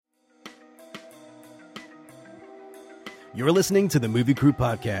You're listening to the Movie Crew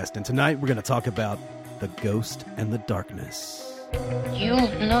Podcast, and tonight we're going to talk about The Ghost and the Darkness. You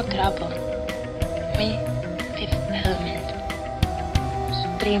no trouble. Me, Fifth Element.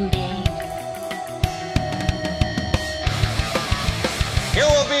 Supreme Being. You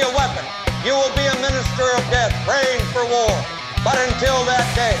will be a weapon. You will be a minister of death, praying for war. But until that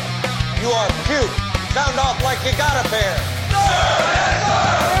day, you are cute. Sound off like you got a pair.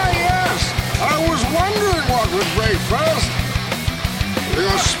 Yes, I was wondering what would break first.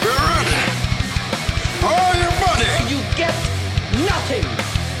 Your spirit or your money? You get nothing.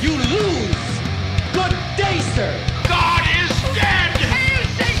 You lose. Good day, sir. God is dead.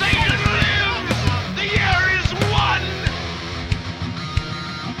 Satan lives. The year is won.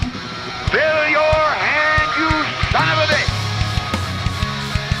 Fill your hand, you son of a bitch!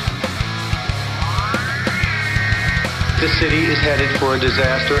 The city is headed for a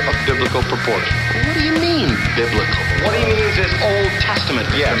disaster of biblical proportion. What do you mean, biblical? What he means is Old Testament,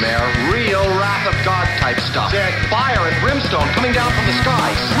 yes. Mr. Mayor. Real wrath of God type stuff. Fire and brimstone coming down from the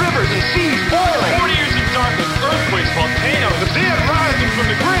skies. Rivers and seas boiling. 40 years of darkness, earthquakes, volcanoes. The dead rising from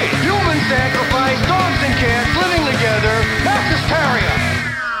the grave. Human sacrifice, dogs and cats living together. Mass hysteria.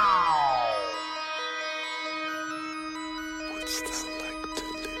 Wouldst thou like to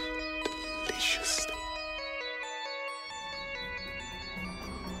live deliciously?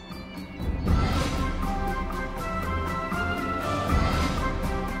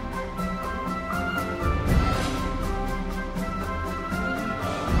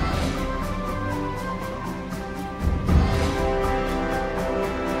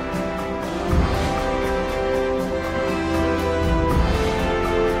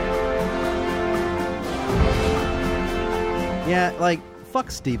 Yeah, like, fuck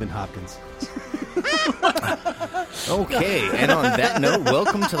Stephen Hopkins. Okay, and on that note,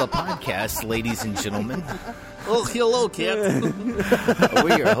 welcome to the podcast, ladies and gentlemen. Oh, hello, kids.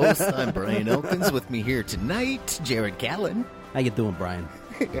 We're your hosts. I'm Brian Elkins. With me here tonight, Jared Callen. How you doing, Brian?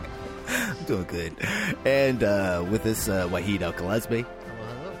 I'm doing good. And with us, Wahid Al-Khalazmi.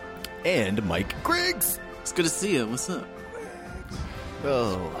 Hello. And Mike Griggs. It's good to see you. What's up?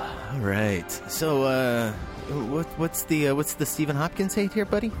 Oh, all right. So, what's the Stephen Hopkins hate here,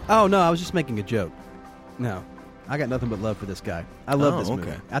 buddy? Oh, no, I was just making a joke. No, I got nothing but love for this guy. I love this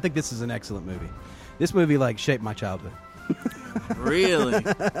movie. I think this is an excellent movie. This movie, like, shaped my childhood. Really?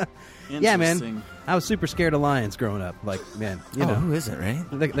 Yeah, man. I was super scared of lions growing up. Like, man, you know. Who isn't, right?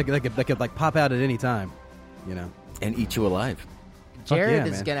 They could, like, pop out at any time, you know. And eat you alive. Jared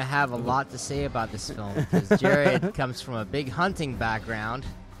yeah, is going to have a lot to say about this film because Jared comes from a big hunting background.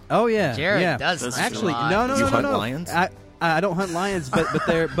 Oh, yeah. Jared does That's hunt Actually, a lot. no. You hunt lions? I don't hunt lions, but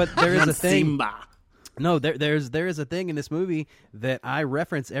there is a thing. Simba. No, there is a thing in this movie that I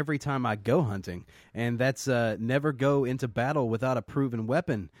reference every time I go hunting, and that's never go into battle without a proven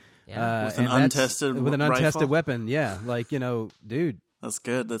weapon. Yeah. With an untested weapon. Yeah, like, you know, dude. That's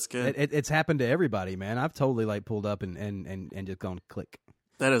good. That's good. It's happened to everybody, man. I've totally like pulled up and just gone click.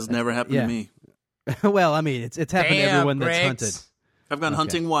 That has never happened yeah. to me. Well, I mean, it's happened to everyone that's hunted. I've gone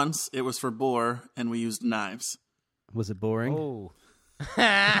hunting once. It was for boar, and we used knives. Was it boring? Oh.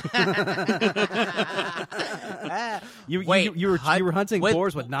 You were hunting with-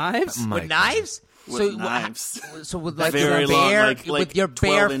 boars with knives? With knives? With knives. So with like Very your long, bare, like with your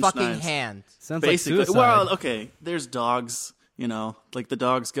bare 12-inch fucking knives. hand. Sounds Basically, like suicide. well, okay. There's dogs, you know, like the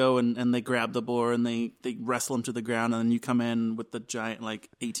dogs go and they grab the boar and they wrestle him to the ground, and then you come in with the giant, like,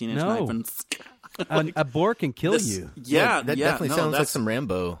 18-inch No. knife and A boar can kill you. Yeah, that definitely sounds like some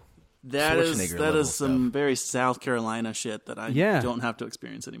Rambo. That Schwarzenegger level is some stuff. very South Carolina shit that I Yeah. don't have to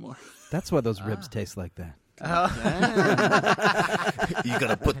experience anymore. That's why those ribs taste like that. You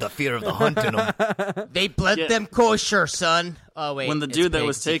gotta put the fear of the hunt in them. They bled Yeah. them kosher, son. Oh, wait. When the it's dude that pigs,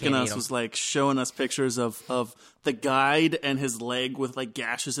 was you taking can't us eat 'em. was like showing us pictures of the guide and his leg with like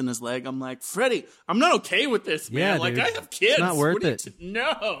gashes in his leg, I'm like, Freddie, I'm not okay with this, man. Yeah, like dude. I have kids. It's not worth What do you it.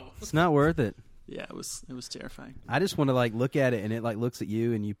 No. It's not worth it. Yeah, it was terrifying. I just want to like look at it and it like looks at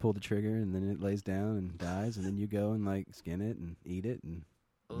you and you pull the trigger and then it lays down and dies and then you go and like skin it and eat it and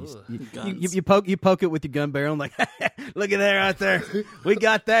you poke it with your gun barrel and like look at that right there. We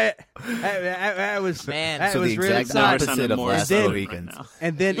got that. That was Man. That So was the really exact exciting. opposite of more last exciting weekend. right now.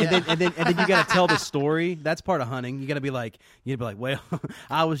 And then you got to tell the story. That's part of hunting. You got to be like, well,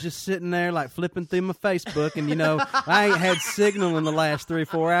 I was just sitting there like flipping through my Facebook, and you know, I ain't had signal in the last 3 or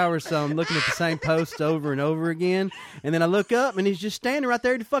 4 hours, so I'm looking at the same posts over and over again. And then I look up, and he's just standing right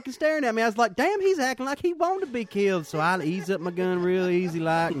there, fucking staring at me. I was like, damn, he's acting like he wanted to be killed. So I ease up my gun real easy,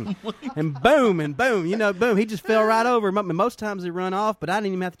 like, and boom, you know, boom. He just fell right over. Most times they run off, but I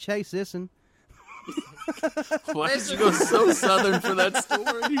didn't even have to chase this one. Why did you go so southern for that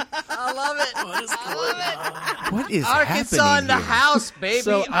story? I love it. What is going on? What is Arkansas happening in the here? house, baby.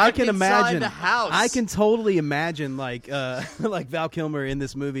 So I can Arkansas imagine. in the house. I can totally imagine like Val Kilmer in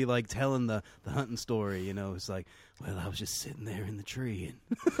this movie, like telling the hunting story. You know, it's like, well, I was just sitting there in the tree,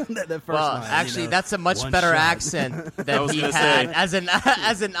 and that first Well, line, actually, you know, that's a much one better shot. accent than was he gonna had say.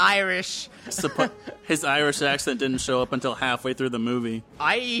 as an Irish. His Irish accent didn't show up until halfway through the movie.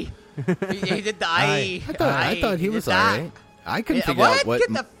 He did the I thought he was all right. I couldn't figure what? out what. Get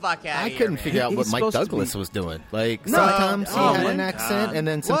the fuck out of I here, couldn't man. figure out what He's Mike supposed to Douglas be- was doing. Like No. sometimes he Oh, had man. an accent, and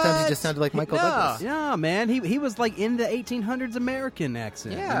then sometimes he What? just sounded like Michael No. Douglas. Yeah, man, he was like in the 1800s American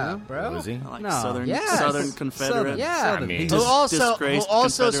accent. Yeah, you know? bro. Was he? Like No. Southern, Yes. Southern Confederate. Southern. Yeah, Southern. I mean- He who was- also disgraced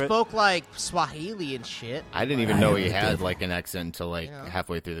Confederate. spoke like Swahili and shit. I didn't even know he had like an accent until like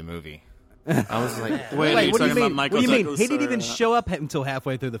halfway through the movie. I was like, Wait, are Wait, you what do talking you mean? about Michael What do you mean? Douglas? He didn't or, even show up until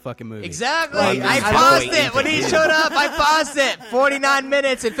halfway through the fucking movie. Exactly. Well, I he's paused halfway it when he into showed up. I paused it. 49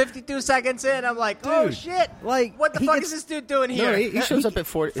 minutes and 52 seconds in. I'm like, oh Dude, shit! like, what the he fuck gets- is this dude doing here? no, he shows up at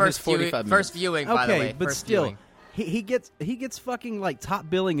 40, first his 45 minutes. First viewing, by the way. Okay, but First still, viewing. he gets fucking like top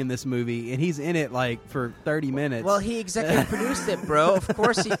billing in this movie, and he's in it like for 30 minutes. Well, he executive produced it, bro. Of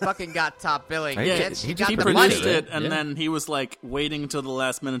course, he fucking got top billing. Yeah, bitch. he He just got He the produced money. it, and Yeah. then he was like waiting until the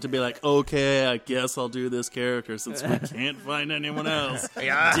last minute to be like, okay, I guess I'll do this character since we can't find anyone else.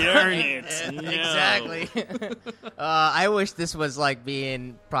 Darn it. No. Exactly. I wish this was like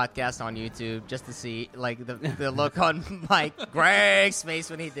being broadcast on YouTube just to see like the look on Mike Greg's face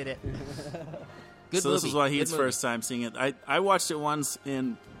when he did it. Good So this movie. is why Good he's movie. first time seeing it. I watched it once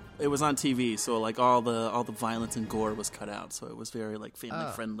and it was on TV, so like all the violence and gore was cut out, so it was very like family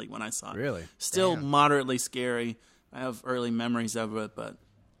friendly when I saw it. Really? Still moderately scary. I have early memories of it, but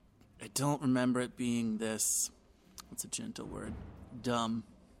I don't remember it being this. What's a gentle word? Dumb.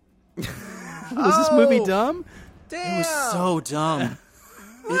 was this movie dumb? Damn. It was so dumb.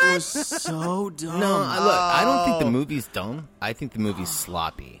 It was so dumb. No, look, I don't think the movie's dumb. I think the movie's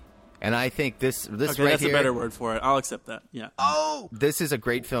sloppy. And I think this Okay, right that's here, a better word for it. I'll accept that. Yeah. this is a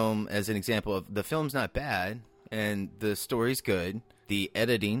great film as an example of the film's not bad and the story's good. The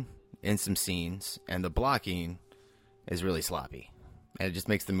editing in some scenes and the blocking is really sloppy. And it just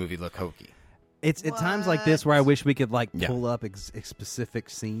makes the movie look hokey. It's at times like this where I wish we could like Yeah. pull up specific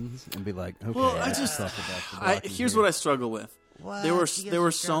scenes and be like, okay, Well, I let's just talk about the blocking here's here. what I struggle with. What? There were You guys there were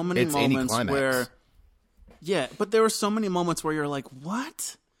are so many It's moments anticlimax. where, yeah, but there were so many moments where you're like,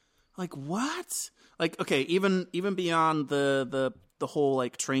 what, like what, like okay, even beyond the whole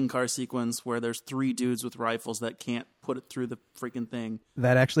like train car sequence where there's 3 dudes with rifles that can't put it through the freaking thing.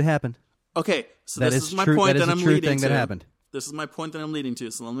 That actually happened. Okay, so That this is is my true- point that is that a I'm true leading thing to. that happened. This is my point that I'm leading to.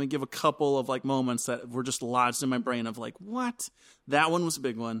 So let me give a couple of like moments that were just lodged in my brain of like, what? That one was a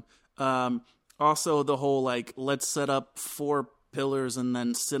big one. Also, the whole like, let's set up 4 pillars and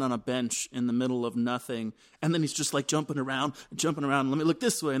then sit on a bench in the middle of nothing, and then he's just like jumping around. Let me look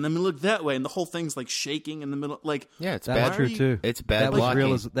this way, and then we look that way, and the whole thing's like shaking in the middle. Like, Yeah, it's That's bad. true too. It's bad That was blocking.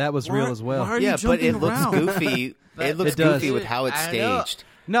 real. That was real why- as well. why are you Yeah, but it jumping looks around? goofy. It looks It does. goofy with how it's I know. staged.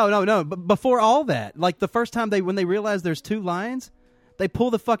 No. But before all that, like the first time when they realize there's 2 lions, they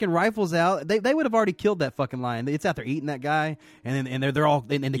pull the fucking rifles out. They would have already killed that fucking lion. It's out there eating that guy, and they're all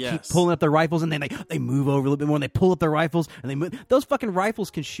and they keep Yes. pulling up their rifles, and then they move over a little bit more, and they pull up their rifles, and they move. Those fucking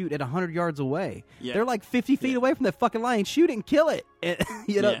rifles can shoot at 100 yards away. Yeah. They're like 50 feet away from that fucking lion. Shoot it and kill it. And,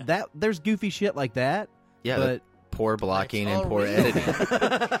 you know Yeah. there's goofy shit like that. Yeah, but poor blocking It's and all poor real. editing.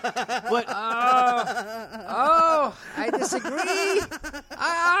 Oh, I disagree.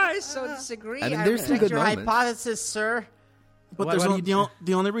 I so disagree. I mean, there's some respect good your moments. hypothesis, sir. But Why there's do only,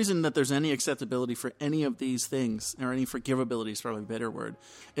 the only reason that there's any acceptability for any of these things, or any forgivability is probably a better word,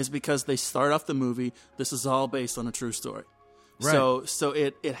 is because they start off the movie, this is all based on a true story. Right. So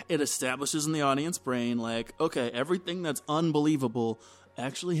it establishes in the audience brain, like, okay, everything that's unbelievable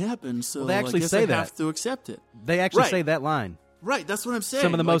actually happened, so they actually I guess say I that. have to accept it. They actually Right. say that line. Right, that's what I'm saying.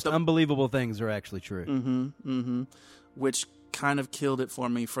 Some of the Like most unbelievable things are actually true. which kind of killed it for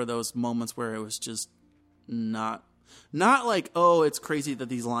me for those moments where it was just not like, oh, it's crazy that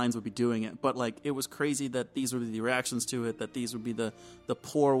these lines would be doing it, but like it was crazy that these would be the reactions to it, that these would be the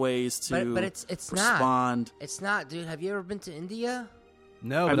poor ways to But it's respond. not. It's not, dude. Have you ever been to India?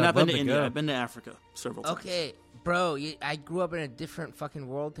 No, I've but not I'd been love to to India. go. I've been to Africa several times. Okay, bro. I grew up in a different fucking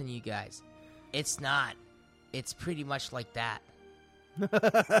world than you guys. It's not. It's pretty much like that.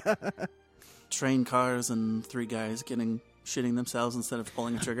 Train cars and 3 guys shitting themselves instead of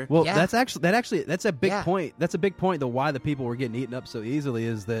pulling a trigger. Well, Yeah. that's a big Yeah. point. That's a big point. The why the people were getting eaten up so easily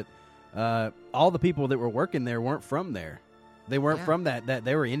is that all the people that were working there weren't from there. They weren't from that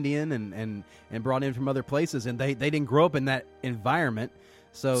they were Indian and brought in from other places, and they didn't grow up in that environment.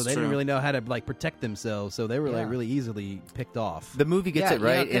 So they didn't really know how to like protect themselves. So they were like really easily picked off. The movie gets it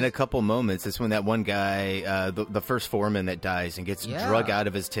right in a couple moments. It's when that one guy, the first foreman that dies and gets drug out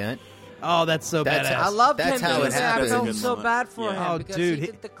of his tent. Oh, that's so badass. I loved him. That's how it happens. I felt so bad for him because dude, he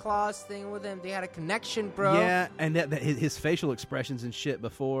did the claws thing with him. They had a connection, bro. Yeah, and his facial expressions and shit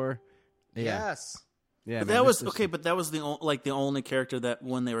before. Yeah. Yes. Yeah, but man, that was okay. But that was the only character that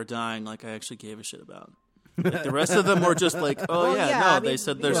when they were dying, like I actually gave a shit about. Like the rest of them were just like, they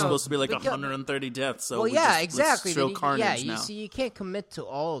said there's supposed to be like 130 deaths. So exactly. Let's show carnage now. You see, you can't commit to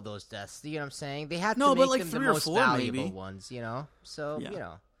all of those deaths. You know what I'm saying? They have to but make like them 3 the or most 4 valuable maybe. ones. You know, so you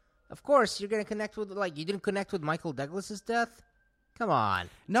know, of course you're gonna connect with you didn't connect with Michael Douglas's death. Come on.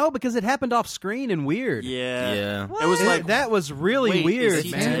 No, because it happened off screen and weird. Yeah. It was like that was really weird,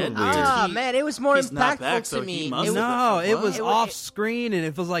 man. Man, it was more impactful impactful so to me. It was off screen, and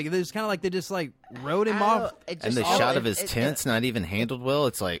it was like it's kind of like they just like wrote him off. And the shot of his tent's not even handled well.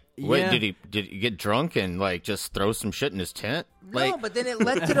 It's like, wait, did he get drunk and like just throw some shit in his tent? No, but then it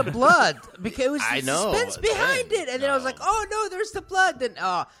led to the blood because it was I the know, suspense behind it, and then I was like, "Oh no, there's the blood." Then,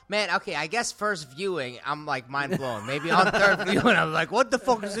 man, okay, I guess first viewing, I'm like mind blown. Maybe on third viewing, I'm like, "What the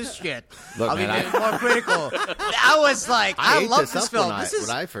fuck is this shit?" Look, I'll man, be more critical. I was like, I love this film. When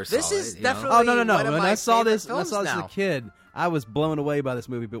I first this saw is it, definitely Oh no! one of When my I saw favorite this, films as now. a kid, I was blown away by this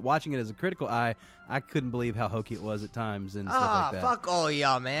movie. But watching it as a critical eye, I couldn't believe how hokey it was at times and stuff like that. Fuck all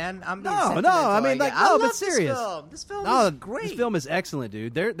y'all, man. I'm being No, sentimental, I mean, like, I no, love but serious. This film is great. This film is excellent,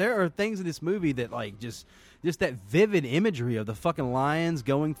 dude. There are things in this movie that like just that vivid imagery of the fucking lions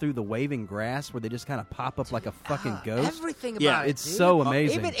going through the waving grass where they just kind of pop up like a fucking ghost. Everything about it, it's dude. so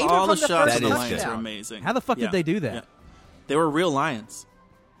amazing. Even all from the shots first of the touchdown. lions are amazing. How the fuck did they do that? Yeah. They were real lions.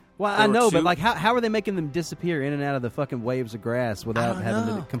 Well, There I were know, but two- like, how are they making them disappear in and out of the fucking waves of grass without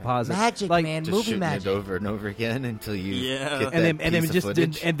having the composite Magic, like, man. just Movie shooting magic. it over and over again until you get that and then piece of just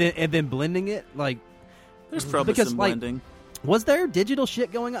footage. and then blending it like There's probably because some like blending. was there digital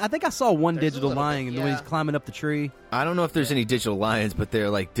shit going on? I think I saw one There's a digital little lion bit, when yeah. he's climbing up the tree. I don't know if there's any digital lions, but they're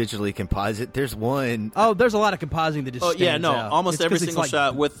like digitally composite. There's one. Oh, there's a lot of compositing that just Oh yeah, stands no. out. Almost It's every 'cause it's, single like,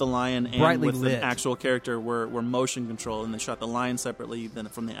 shot with the lion and brightly with lit. the actual character were motion control, and they shot the lion separately than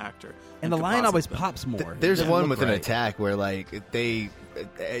from the actor. and the lion composite always them. pops more. There's It doesn't one look with an right. attack where like they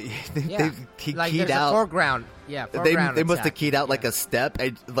Yeah. Like keyed there's out. a foreground. Yeah, They foreground must have attack. keyed out like a step,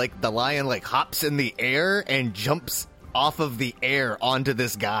 and like the lion like hops in the air and jumps off of the air onto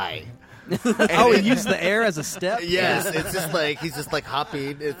this guy. Oh, he used the air as a step. Yes, it's just like he's just like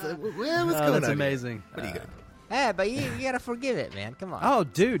hopping. It's like, what's going That's on here? amazing. What are you gonna? Hey, but you gotta forgive it, man. Come on. Oh,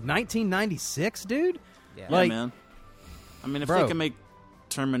 dude, 1996, dude. Yeah. Yeah, Like, man. I mean, if bro. they can make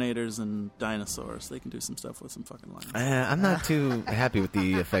Terminators and dinosaurs, they can do some stuff with some fucking lions. I'm not too happy with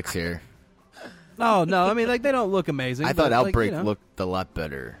the effects here. no, I mean, like they don't look amazing. I thought but, like, Outbreak you know. looked a lot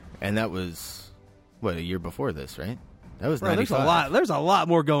better, and that was what, a year before this, right? That was Bro, there's 95. There's a lot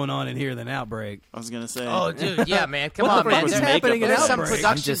more going on in here than Outbreak. I was gonna say. Oh, dude, yeah, man. Come What on, the man. fuck is There- happening in There's some Outbreak? production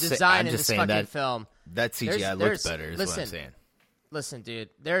I'm just design in saying this fucking that- film. That CGI There's- looks better, is what I'm listen, saying. Listen, dude,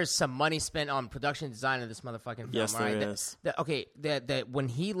 there's some money spent on production design of this motherfucking film. Yes, right? there is. When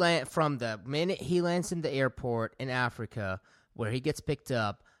he from the minute he lands in the airport in Africa, where he gets picked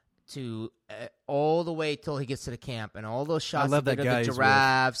up, to all the way till he gets to the camp, and all those shots love of that guy the he's with.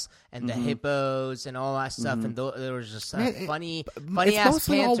 giraffes and the hippos and all that stuff, and there was just a Man, funny it's ass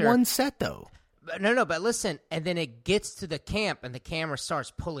mostly panther. all one set, though. No, but listen, and then it gets to the camp, and the camera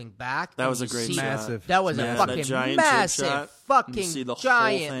starts pulling back. That and was a you great see- shot. Massive. That was Yeah, a that fucking giant massive, shot, and you see fucking the whole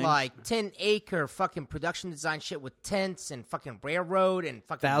giant, thing. like 10-acre fucking production design shit with tents and fucking railroad and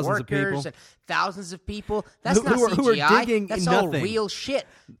fucking Thousands of workers people. and thousands of people. That's Who- not who are- who are CGI. digging That's all nothing. real shit.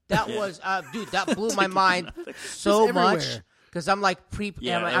 That was, dude, that blew my mind Just so much everywhere. because I'm like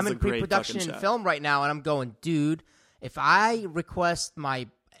Yeah, that I'm was in a great pre-production fucking in shot. film right now, and I'm going, dude, if I request my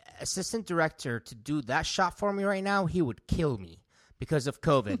assistant director to do that shot for me right now, he would kill me because of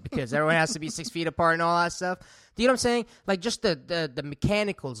COVID, because everyone has to be 6 feet apart and all that stuff. Do you know what I'm saying? Like, just the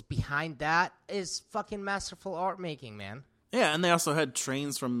mechanicals behind that is fucking masterful art making, man. Yeah, and they also had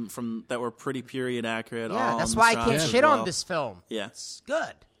trains from that were pretty period accurate. Yeah, all that's on the why I shots can't as shit well. on this film. Yeah, It's good.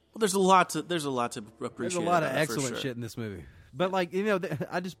 well, there's a lot to appreciate. There's a lot of about it, for excellent sure. shit in this movie. But like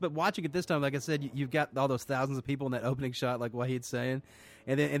but watching it this time, like I said, you've got all those thousands of people in that opening shot, like Wahid's saying,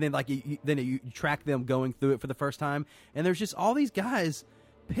 and then like you track them going through it for the first time, and there's just all these guys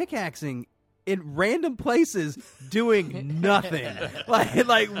pickaxing in random places doing nothing.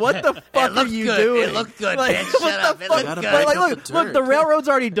 like what the fuck are you doing? It looked good, like, man. Shut up. It looked good. Look, the railroad's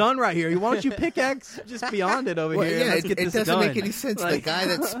already done right here. Why don't you pickaxe just beyond it over here? Yeah, Let's get it this doesn't done. make any sense. The guy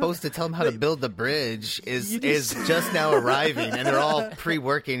that's supposed to tell him how to build the bridge is just now arriving, and they're all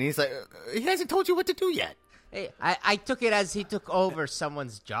pre-working. He's like, he hasn't told you what to do yet. Hey, I took it as he took over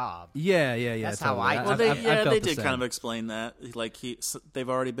someone's job. Yeah. That's how totally. I- Well, I felt they the did same. kind of explain that. Like they've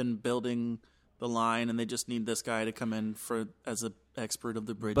already been building the line, and they just need this guy to come in as an expert of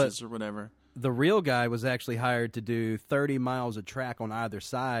the bridges or whatever. The real guy was actually hired to do 30 miles of track on either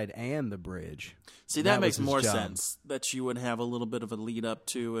side and the bridge. See, that makes was his more job. sense. That you would have a little bit of a lead up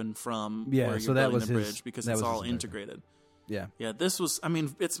to and from Yeah, where you're so that building was the his- bridge because that it's was all his thing. integrated. Yeah. Yeah, this was. I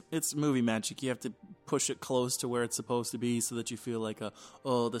mean, it's movie magic. You have to push it close to where it's supposed to be so that you feel like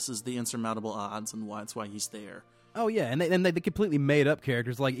this is the insurmountable odds, and that's why he's there. Oh yeah, and they completely made up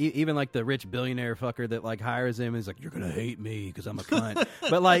characters. Like even like the rich billionaire fucker that like hires him is like, you're gonna hate me because I'm a cunt.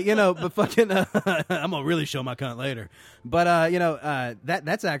 But like but fucking I'm gonna really show my cunt later. But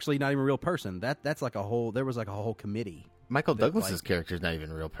that's actually not even a real person. That's like there was like a whole committee. Michael Douglas's character is not even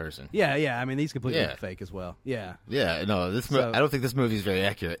a real person. Yeah. I mean, he's completely fake as well. Yeah. Yeah, no, I don't think this movie is very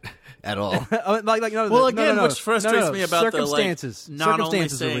accurate at all. Which frustrates me about circumstances. the not only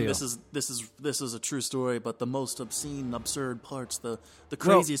Circumstances are saying real. this is a true story, but the most obscene, absurd parts, the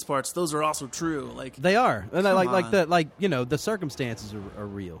craziest parts, those are also true. Like they are, and on. the circumstances are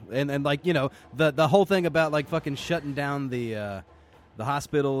real, and the whole thing about like fucking shutting down the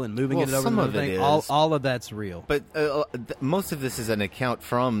hospital and moving it over some to of the it thing. is. All of that's real. But most of this is an account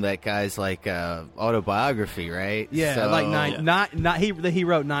from that guy's like autobiography, right? Yeah, So- like he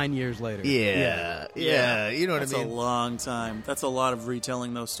wrote 9 years later. Yeah, you know what That's I mean. a long time. That's a lot of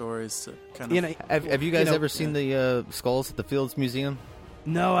retelling those stories to kind of. Have you guys ever seen the skulls at the Fields Museum?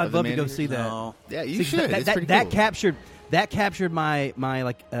 No, I'd Of the love to go Manders? see that. No. Yeah, you See, should. It's pretty that cool. captured my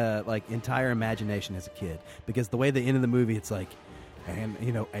like entire imagination as a kid, because the way the end of the movie, it's like,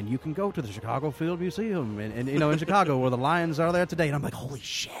 and you can go to the Chicago Field Museum and in Chicago where the Lions are there today, and I'm like, holy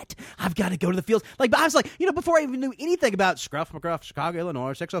shit, I've got to go to the fields. Like, but I was like, before I even knew anything about Scruff McGruff, Chicago,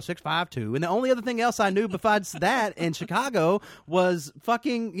 Illinois 60652, and the only other thing else I knew besides that in Chicago was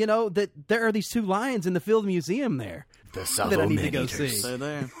fucking that there are these two lions in the Field Museum there. The that I need to go see. They're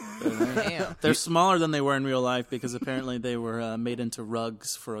there. Damn. They're smaller than they were in real life because apparently they were made into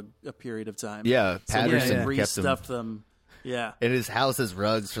rugs for a period of time. Yeah, Patterson so kept them. restuffed them. Yeah. And his house has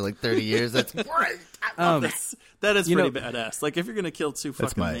rugs for like 30 years. That's great. That is pretty badass. Like, if you're going to kill two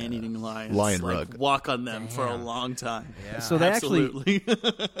fucking my, man-eating lions, lion like, rug. walk on them for a long time. Yeah. So they Absolutely.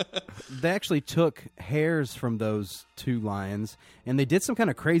 actually took hairs from those two lions, and they did some kind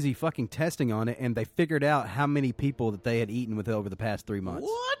of crazy fucking testing on it, and they figured out how many people that they had eaten with over the past 3 months.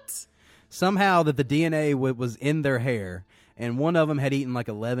 What? Somehow that the DNA was in their hair, and one of them had eaten like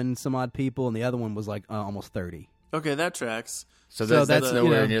 11 some odd people, and the other one was like almost 30. Okay, that tracks. So that's nowhere you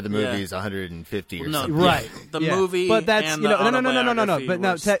know, near the movie's 150 or No, something. Right. The Yeah. movie, but that's and no. the But autobiography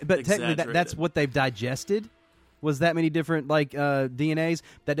no. was Technically, that's exaggerated. what they've digested. Was that many different DNAs?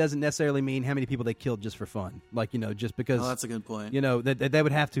 That doesn't necessarily mean how many people they killed just for fun. Like just because. Oh, that's a good point. That they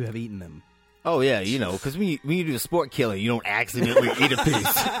would have to have eaten them. Oh, yeah, because when you do a sport killing, you don't accidentally eat a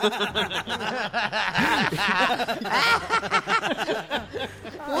piece.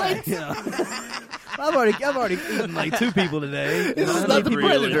 What? I've already eaten like 2 people today. This is not the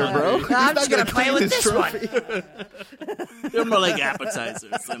Predator, bro. I'm just going to play with this one. They're more like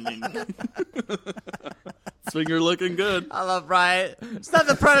appetizers. I mean, this finger looking good. I love Brian. It's not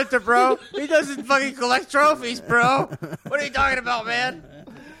the Predator, bro. He doesn't fucking collect trophies, bro. What are you talking about, man?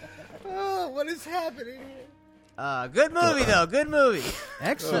 Oh, what is happening here? Good movie, though. Good movie.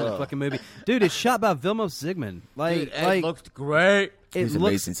 Excellent fucking movie, dude. It's shot by Vilmos Zsigmond. Dude, it looked great. He's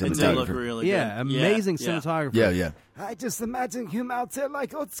looks amazing It did look cinematographer. really good. amazing Yeah. cinematographer. Yeah. I just imagine him out there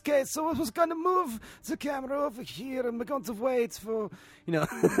like, okay, so I was going to move the camera over here and we're going to wait for...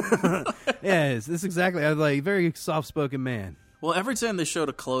 Yes, this is exactly. I was like very soft-spoken man. Well, every time they showed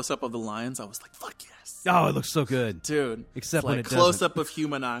a close-up of the lions, I was like, fuck yes. Oh, it looks so good. Dude. Except like when it doesn't. close-up of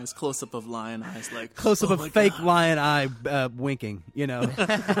human eyes, close-up of lion eyes. Like Close up oh of my fake God. lion eye winking, Shut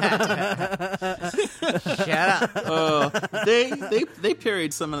up. They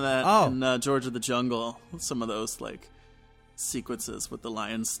parried some of that Oh. in George of the Jungle. Some of those like sequences with the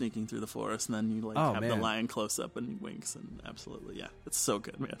lions sneaking through the forest, and then you Oh, have the man. lion close up and he winks, and absolutely, yeah, it's so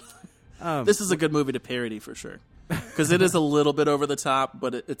good, man. Um, This is a good movie to parody for sure, because it is a little bit over the top,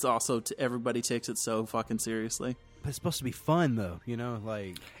 but it's also everybody takes it so fucking seriously. But it's supposed to be fun, though.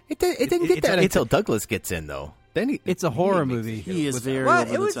 Like It didn't get that until Douglas gets in, though. Then it's a horror movie. He is very What?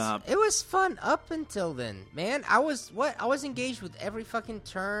 over the top. It was fun up until then, man. I was engaged with every fucking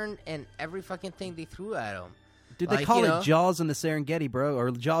turn and every fucking thing they threw at him. Dude, they call it Jaws in the Serengeti, bro, or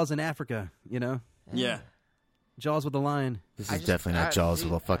Jaws in Africa. You know? Yeah. Jaws with a lion. This is definitely not Jaws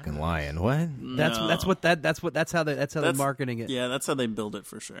with a fucking lion. What? That's how they're marketing it. Yeah, that's how they build it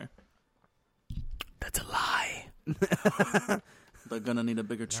for sure. That's a lie. They're gonna need a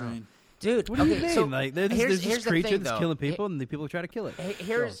bigger train. Dude, What do you mean? So like, there's this creature that's killing people, and the people try to kill it.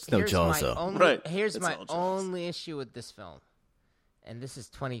 Here's Jaws, my though. only Right. here's It's my all Jaws. only issue with this film, and this is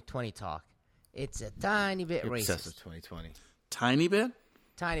 2020 talk. It's a tiny bit You're obsessed racist. with 2020. Tiny bit?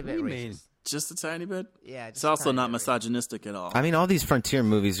 Tiny bit do you racist. mean? Just a tiny bit? Yeah, It's just also tiny not bit misogynistic at all. I mean, all these frontier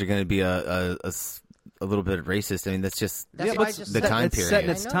movies are going to be a little bit racist. I mean, that's just That's why I just the said- time It's period. set in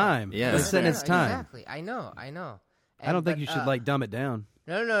its I know. time. Yeah. It's set in its time. Exactly. I know. I don't think you should dumb it down.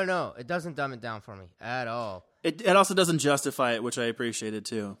 No. It doesn't dumb it down for me at all. It also doesn't justify it, which I appreciated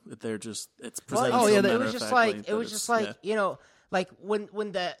too. That they're just it's presented. Well, so it was just matter-of-factly like that it's- yeah. you know, like when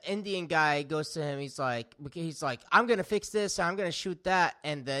the Indian guy goes to him, he's like, I'm gonna fix this, I'm gonna shoot that,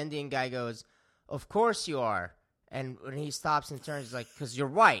 and the Indian guy goes, "Of course you are." And when he stops and turns, he's like, "Because you're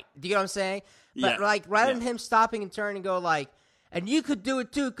right." Do you get what I'm saying? But Yeah. like, rather than him stopping and turning and go like, "And you could do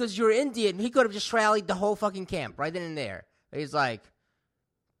it too because you're Indian," he could have just rallied the whole fucking camp right then and there. He's like,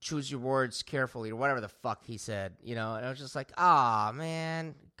 "Choose your words carefully," or whatever the fuck he said, you know. And I was just like, "Ah,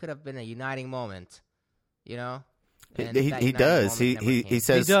 man, could have been a uniting moment," you know. And that He uniting does. moment never He came.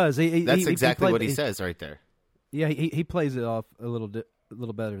 says He does. That's exactly played- what he says right there. Yeah, he plays it off a little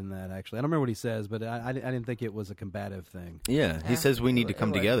better than that. Actually, I don't remember what he says, but I didn't think it was a combative thing. Yeah, he says we need to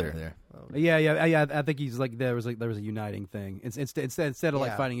come together there. Yeah. I think he's like there was a uniting thing. Instead of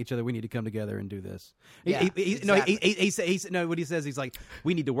like Yeah. fighting each other, we need to come together and do this. Yeah, exactly. No, what he says, he's like,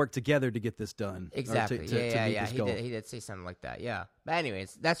 we need to work together to get this done. or Exactly. To meet this He goal. did say something like that. Yeah. But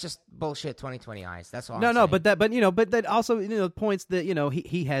anyways, that's just bullshit. 2020 eyes. That's all. No, I'm no, saying. but that also points that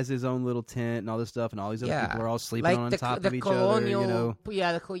he has his own little tent and all this stuff, and all these other people are all sleeping like on the, top the of each colonial, other.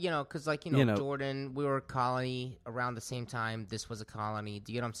 Yeah, because You know. Jordan, we were a colony around the same time. This was a colony.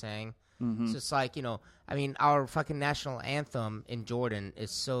 Do you get what I'm saying? Mm-hmm. So it's like I mean, our fucking national anthem in Jordan is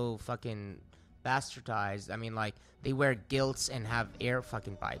so fucking bastardized. I mean, like they wear gilts and have air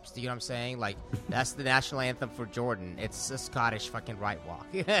fucking pipes. Do you know what I'm saying? Like that's the national anthem for Jordan. It's a Scottish fucking right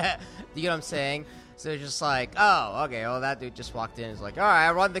walk. Do you know what I'm saying? So it's just like, oh, okay. Well, that dude just walked in. And is like, all right,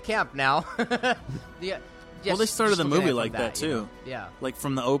 I run the camp now. Well, they started the looking at movie it like from that you know? too. Yeah. Like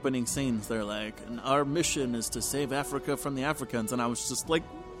from the opening scenes, they're like, "And our mission is to save Africa from the Africans," and I was just like,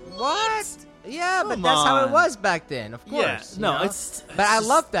 What? Yeah, but Come that's how it on. was back then, of Yeah, course. no, you know? it's But I just-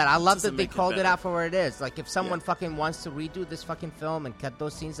 love that. I love doesn't that they make it called it better. out for what it is. Like, if someone fucking wants to redo this fucking film and cut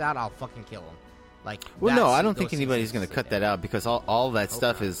those scenes out, I'll fucking kill them. Like, Well, no, that's- I don't those think scenes anybody's need going to stay cut there. that out because all that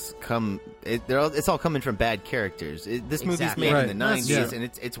stuff is it's all coming from bad characters. This movie's Exactly. made Right. in the 90s, Yeah. and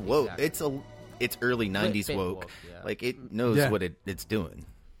it's woke. Exactly. It's early 90s bit woke. woke, yeah. Like it knows Yeah. what it's doing.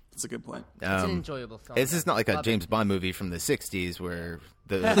 "That's a good point." It's an enjoyable film. It's just not like a Love James it. Bond movie from the 60s where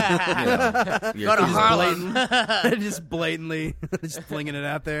the Go to Harlem. just blatantly just flinging it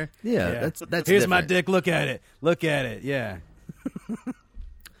out there. Yeah, that's here's my different. dick. Look at it. Yeah.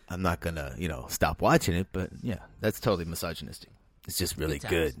 I'm not gonna stop watching it, but yeah, that's totally misogynistic. It's just really Good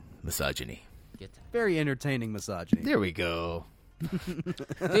good times. misogyny. Good time. Very entertaining misogyny. There we go. Dude,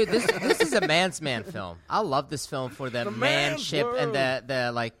 this is a man's man film. I love this film for the manship and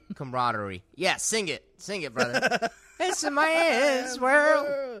the like camaraderie. Yeah, sing it, brother. It's a man's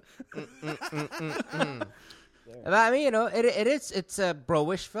world. But I mean, it's a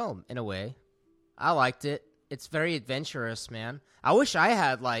bro-ish film in a way. I liked it. It's very adventurous, man. I wish I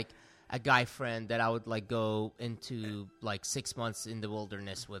had like a guy friend that I would like go into like 6 months in the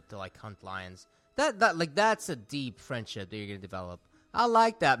wilderness with to like hunt lions. That's a deep friendship that you're gonna develop. I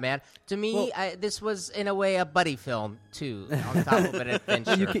like that, man. To me, this was in a way a buddy film too, on top of an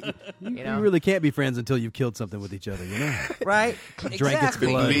adventure. You really can't be friends until you've killed something with each other, right? Drank its Exactly.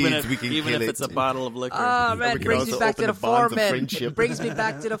 blood. Even Leads, we can if kill it's a it. bottle of liquor. Oh man, can it brings also me back to open the the bonds of foreman. friendship. It brings me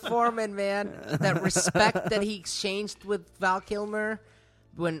back to the foreman, man. That respect that he exchanged with Val Kilmer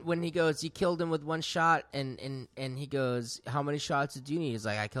when he goes, "You killed him with one shot," and he goes, "How many shots did you need?" He's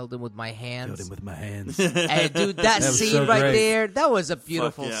like, "I killed him with my hands." Killed him with my hands. And dude, that was scene so right great. there, that was a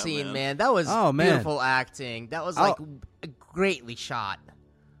beautiful yeah, scene, man. That was Oh, man. beautiful acting. That was like greatly shot.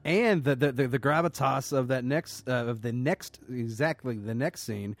 And the gravitas of that next the next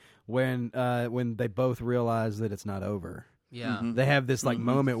scene when they both realize that it's not over. Yeah. They have this like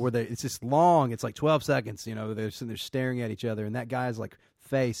moment where it's just long. It's like 12 seconds. They're sitting there staring at each other, and that guy's like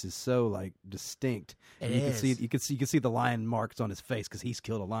face is so like distinct. It You is. can see the lion marks on his face because he's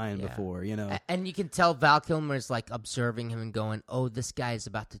killed a lion before. You know, And you can tell Val Kilmer is like observing him and going, "Oh, this guy is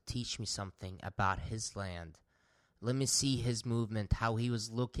about to teach me something about his land. Let me see his movement, how he was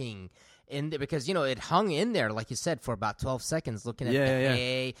looking in there." Because, you know, it hung in there, like you said, for about 12 seconds, looking at the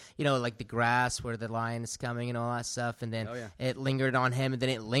hay, you know, like the grass where the lion is coming and all that stuff. And then it lingered on him, and then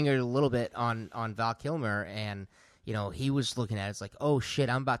it lingered a little bit on Val Kilmer. And, you know, he was looking at it. It's like, oh, shit,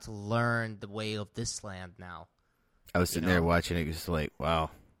 I'm about to learn the way of this land now. I was sitting there watching it, just like, wow,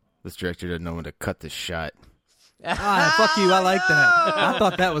 this director doesn't know when to cut this shot. Fuck you! I like that. I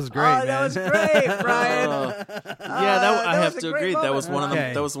thought that was great. Oh, that was great, Brian. I have to agree. That was one of the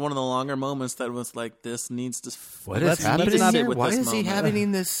Okay. that was one of the longer moments that was like, this needs to. What Let's- is happening let's not- here? with Why this is he moment.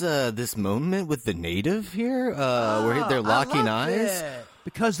 having this moment with the native here? Where they're locking eyes?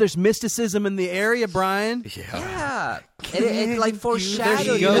 Because there's mysticism in the area, Brian. Yeah. It like There's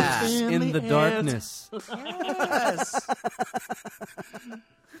foreshadowed ghosts that. in the darkness. Yes.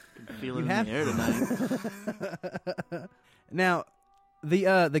 Feeling You in have- the air tonight. Now,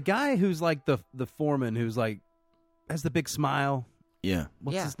 the guy who's like the foreman, who's like has the big smile. Yeah.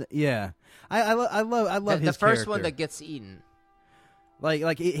 What's Yeah. his name? Yeah. I love The his first one character. that gets eaten.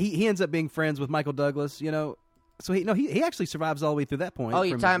 Like he ends up being friends with Michael Douglas. You know, so he actually survives all the way through that point. Oh,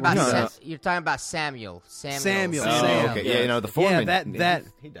 you're from- talking about No, no. you're talking about Samuel. Samuel. Oh, Sam. okay. Yeah, you know, the foreman. that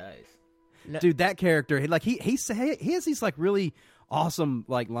he dies. dude, that character, he has these like really awesome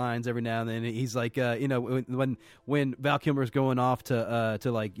like lines every now and then. He's like, you know, when Val Kilmer's going off to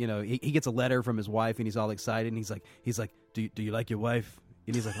like, you know, he gets a letter from his wife and he's all excited and he's like, do you like your wife?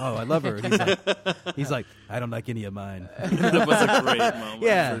 And he's like, oh, I love her. And he's like, I don't like any of mine. That was a great moment.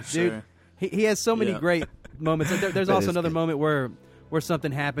 Yeah, for dude. sure. He has so many Yeah. great moments. There's That also is another good. moment where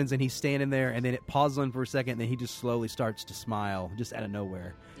something happens and he's standing there and then it pauses on him for a second and then he just slowly starts to smile just out of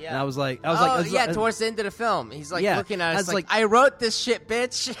nowhere. Yeah. And I was like, towards the end of the film, he's like Yeah. looking at I us was like, like- I wrote this shit,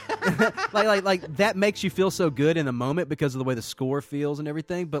 bitch. like that makes you feel so good in the moment because of the way the score feels and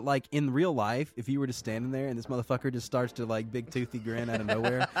everything. But like in real life, if you were just standing there and this motherfucker just starts to like big toothy grin out of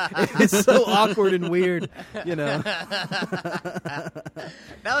nowhere, it's so awkward and weird, you know.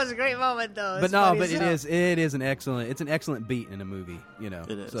 That was a great moment, though. But no, but it is an excellent beat in a movie, you know.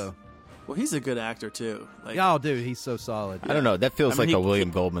 It is. So, Well, he's a good actor too. Like, oh, dude, he's so solid. I don't know. That feels I mean, like a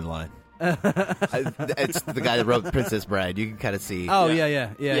William Goldman line. It's the guy that wrote Princess Bride. You can kind of see. Oh Yeah.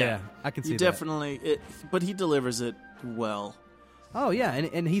 yeah. I can see you that. definitely. But he delivers it well. Oh yeah,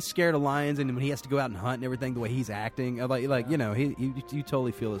 and he's scared of lions, and when he has to go out and hunt and everything, the way he's acting, like you know, you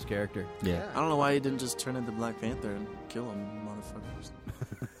totally feel his character. Yeah. I don't know why he didn't just turn into Black Panther and kill him,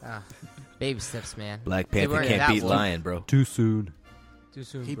 motherfuckers. Baby steps, man. Black They Panther weren't can't that beat woke. Lion, bro. Too soon. Too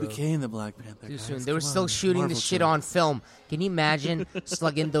soon, He bro. became the Black Panther. Too guys. soon. They were Come still on, shooting Marvel the shit shows. on film. Can you imagine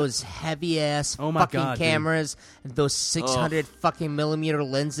slugging those heavy ass Oh my fucking God, dude. cameras and those 600 fucking millimeter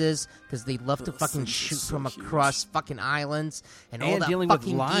lenses because they love to Those fucking things are shoot so from huge. across fucking islands and all And that dealing with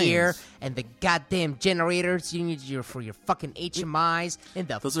fucking lions. gear and the goddamn generators you need for your fucking HMIs in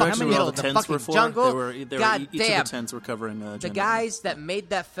the Those are fucking actually middle what of the the tents fucking were for. jungle. They were each of Goddamn. the tents were covering. The generators. guys that made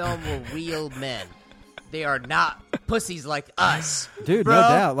that film were real men. They are not pussies like us, Dude, bro. no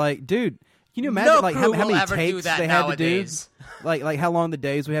doubt. Like, dude, can you imagine No like crew how will many ever do takes that they had nowadays. to do? Like how long the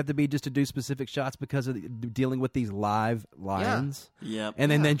days would have to be just to do specific shots because of dealing with these live lions. Yep.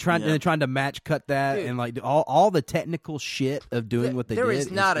 And then trying to match cut that Dude. and like all the technical shit of doing what they There did. is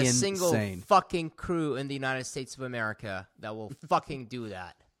not a insane. single fucking crew in the United States of America that will fucking do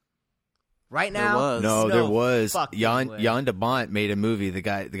that. Right now, was. No, there was. fucking Jan way. de Bont made a movie. The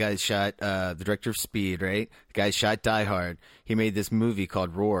guy shot the director of Speed, right? The guy shot Die Hard. He made this movie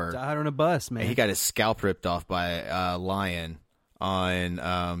called Roar. Died on a bus, man. And he got his scalp ripped off by a lion on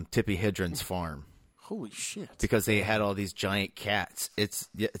Tippi Hedren's farm Holy shit! because they had all these giant cats. It's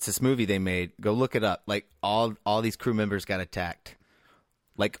this movie they made. Go look it up. Like all these crew members got attacked.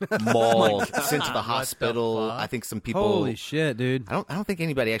 Like mauled, sent to the hospital. fuck? I think some people. Holy shit, dude. I don't think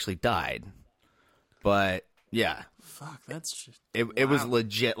anybody actually died. But yeah, Fuck, that's shit. it was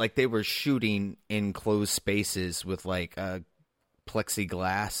legit. Like they were shooting in closed spaces with like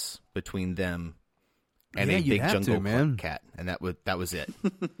plexiglass between them and Yeah, a you'd big have to, jungle man. cat, and that was it.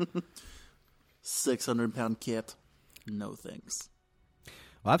 600-pound kit. No thanks.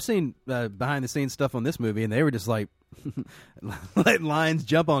 Well, I've seen behind the scenes stuff on this movie, and they were just like letting lions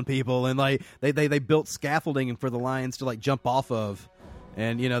jump on people, and like they built scaffolding for the lions to like jump off of,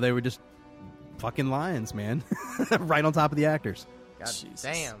 and you know they were just fucking lions, man, right on top of the actors. God Jesus.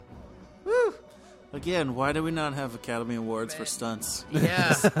 damn. Again, why do we not have Academy Awards for stunts? Yeah.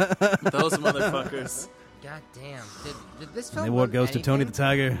 Those motherfuckers. God damn. Did this film The award win goes to Tony the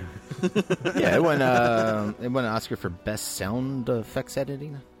anything? Tiger. Yeah, it won an Oscar for Best Sound Effects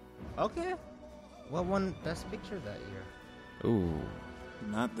Editing. Okay. What won Best Picture that year? Ooh.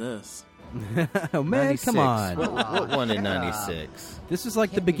 Not this. Oh, man, 96. come on. What won in 96? This is like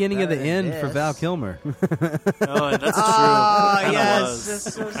the Can't be beginning of the better than end for this. Val Kilmer. Oh, that's true. Oh, Kinda yes. was.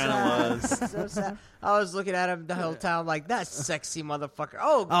 That's so Kinda sad. was. So sad. I was looking at him the whole time like, that sexy motherfucker.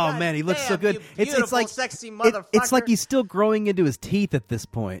 Oh, Oh man, he looks so good. It's like sexy motherfucker. It's like he's still growing into his teeth at this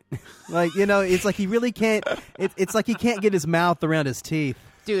point. Like, you know, it's like he really can't. It's like he can't get his mouth around his teeth.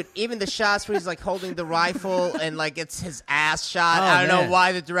 Dude, even the shots where he's like holding the rifle and like it's his ass shot. Oh, I don't man. know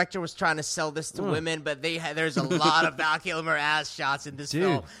why the director was trying to sell this to women, but there's a lot of Val Kilmer ass shots in this Dude.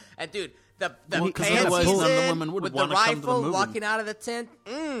 film. And dude, the Well, 'cause pants otherwise he's none of the in women would with the wanna come to the rifle movie. walking out of the tent.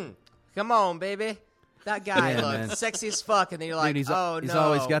 Come on, baby. That guy Yeah, looks man. sexy as fuck, and then you're like, Dude, he's no.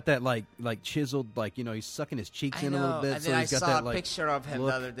 always got that like chiseled, like, you know, he's sucking his cheeks I in know. a little bit. And so then I he's got saw that a like picture of him look.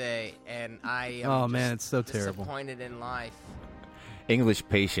 the other day, and I am Oh, just man, it's so terrible. disappointed in life. English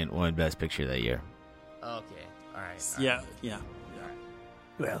Patient won Best Picture that year. Okay, all right. Yeah.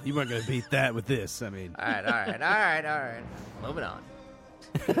 Well, you weren't going to beat that with this. I mean, All right. Moving on.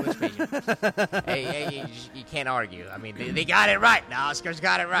 Which patient? hey, you can't argue. I mean, they got it right. The Oscars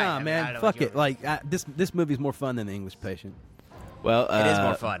got it right. nah, I mean, I man, don't know fuck what you it. Like this movie's more fun than The English Patient. Well, It is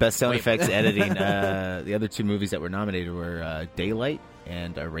more fun. Best Sound Wait. Effects Editing. The other two movies that were nominated were Daylight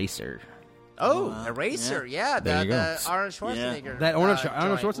and Eraser. Oh, Eraser, yeah, There you go. the Arnold Schwarzenegger. That Arnold joint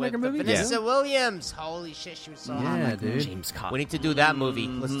Schwarzenegger with movie? Vanessa Williams. Holy shit, she was so hot. Yeah, dude. James Caan. We need to do that movie.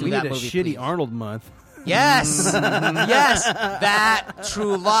 Let's do We that need a movie. shitty please. Arnold month. Yes, yes. That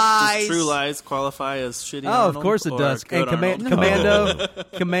True Lies. Does True Lies qualify as shitty? Oh, Arnold of course it or does. good And Arnold?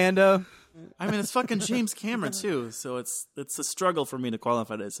 Commando. I mean, it's fucking James Cameron too, so it's a struggle for me to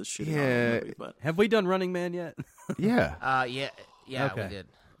qualify it as a shitty Arnold movie. But Have we done Running Man yet? Yeah. Yeah, Okay. we did.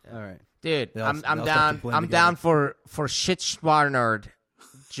 All right. Dude, They all- I'm they all start down. to blend I'm together. down for shit Schwarnerd,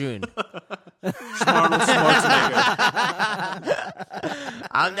 June. Arnold Schwarzenegger.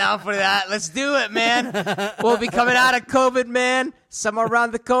 I'm down for that. Let's do it, man. We'll be coming out of COVID, man. Somewhere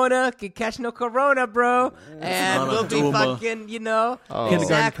around the corner, can catch no corona, bro. And not we'll a be Duma. fucking, you know, Kindergarten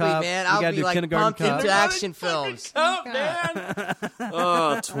exactly, Cop. man. We I'll gotta be do like Kindergarten pumped Cop. into action films.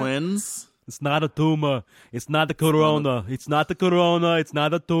 Oh, twins. It's not a tumor. It's not the corona. It's not the corona. It's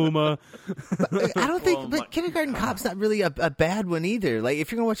not a tumor. I don't think, Oh, but my Kindergarten Cop's not really a bad one either. Like,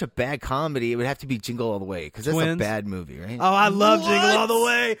 if you're gonna watch a bad comedy, it would have to be Jingle All the Way because that's a Twins? bad movie, right? Oh, I love Jingle All the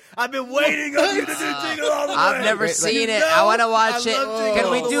Way. I've been waiting on you to do Jingle All the Way. I've never Right, seen like, it. I want to watch I it. love Jingle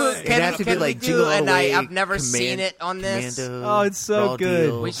Can we All the do? Way. It'd Can, have to can be like we Jingle do All a the night? Way. I've never seen it on this. Commando, Oh, it's so Raw good.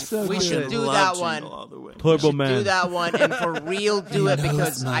 Deal. We So should good. do Love that Jingle one. All the Way. Turbo should Man. do that one and for real do it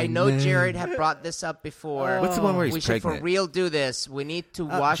because I know Jared had brought this up before. What's the one where he's we should pregnant? for real do this. We need to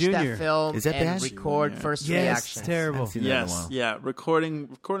watch Junior. that film Is that and bad? record first Yes, reactions. it's terrible. I've seen that in a Yes, while. yeah.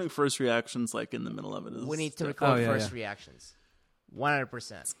 Recording first reactions like in the middle of it is. We need to definitely record Oh, yeah, first yeah. reactions.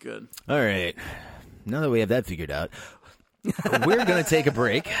 100%. good. All right. Now that we have that figured out, we're going to take a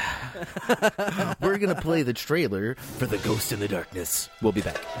break. We're going to play the trailer for The Ghost in the Darkness. We'll be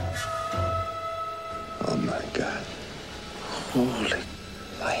back. Oh my God. Holy.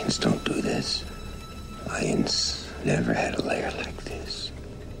 Lions don't do this. Lions never had a lair like this.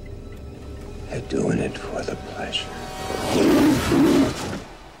 They're doing it for the pleasure.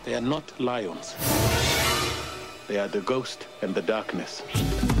 They are not lions. They are the ghost and the darkness.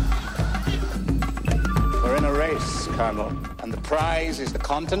 We're in a race, Colonel, and the prize is the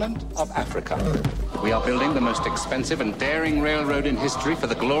continent of Africa. We are building the most expensive and daring railroad in history for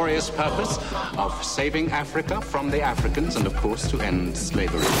the glorious purpose of saving Africa from the Africans and, of course, to end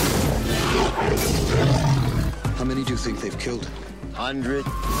slavery. How many do you think they've killed? 100,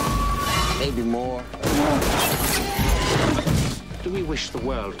 maybe more. Do we wish the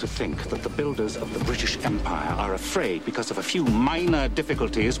world to think that the builders of the British Empire are afraid because of a few minor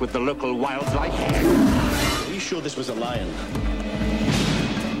difficulties with the local wildlife? Are you sure this was a lion?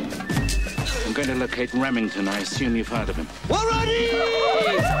 I'm going to locate Remington. I assume you've heard of him.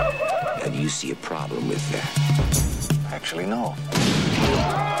 Now, do you see a problem with that? Actually, no.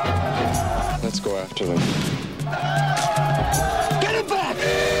 Let's go after them. Get him back!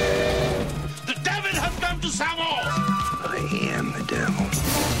 The devil has come to Samoa! I am the devil.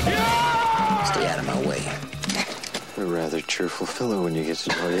 Stay out of my way. You're a rather cheerful fellow when you get to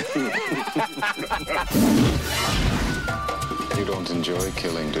know you. You don't enjoy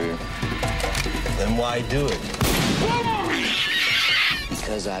killing, do you? Then why do it?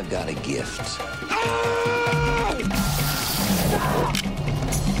 Because I've got a gift.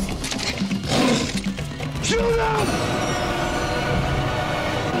 Shoot him!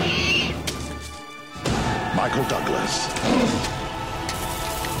 Michael Douglas.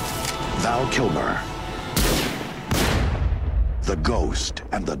 Val Kilmer. The Ghost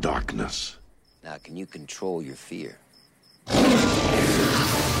and the Darkness. Now, can you control your fear?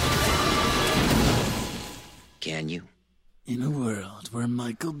 Can you? In a world where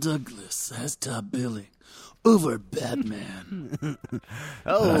Michael Douglas has top billing over Batman.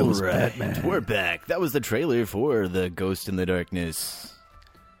 Oh, was right. Batman. We're back. That was the trailer for The Ghost in the Darkness.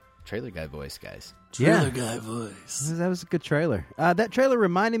 Trailer guy voice, guys. Trailer guy voice. That was a good trailer. That trailer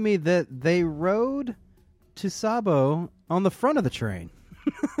reminded me that they rode to Sabo on the front of the train.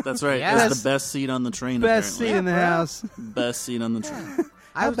 That's right. Yes. It's the best seat on the train. Best apparently. seat in the house. Best seat on the train.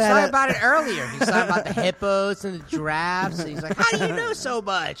 I was talking about it earlier. He was talking about the hippos and the giraffes. And he's like, how do you know so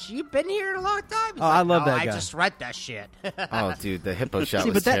much? You've been here a long time. He's Oh, I like, love that I guy. just read that shit. Oh, dude, the hippo shot See,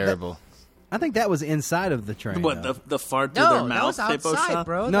 was but that- terrible. I think that was inside of the train. What, though. the fart through No, their that mouth? was hippo outside, shot?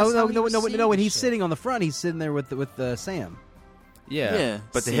 bro. No, That's how he no. was When seeing he's shit. sitting on the front, he's sitting there with Sam. Yeah, Yeah,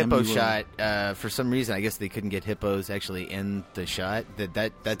 but the Sammy hippo Williams. shot, for some reason, I guess they couldn't get hippos actually in the shot.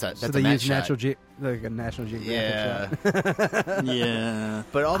 That's So a they match use shot. like a National Geographic Yeah. shot. Yeah.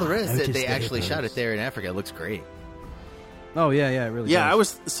 But all the rest that Notice they the actually shot hippos. it there in Africa it looks great. Oh yeah, it really. Yeah,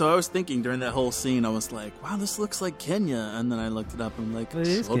 does. I was thinking during that whole scene, I was like, wow, this looks like Kenya. And then I looked it up and I'm like, It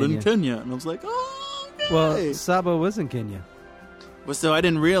is shot in Kenya. Kenya. And I was like, oh, okay. Well, Sabo was in Kenya. Well, so I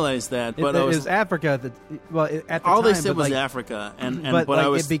didn't realize that, but I it was was Africa. At the all time, they said but, was like, Africa, and but I like,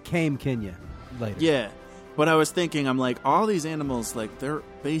 was it became Kenya later. yeah, but I was thinking, I'm like, all these animals, like they're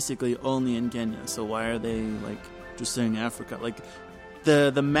basically only in Kenya, so why are they like just saying Africa? Like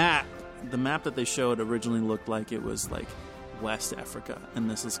the map that they showed originally looked like it was like West Africa, and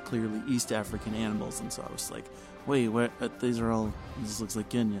this is clearly East African animals, and so I was like, wait, what? These are all. This looks like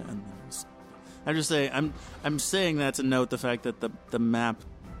Kenya, and then it was, I just say I'm saying that to note the fact that the map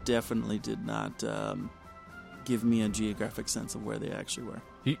definitely did not give me a geographic sense of where they actually were.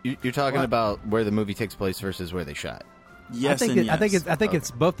 You're talking about where the movie takes place versus where they shot. Yes, I think and yes. I think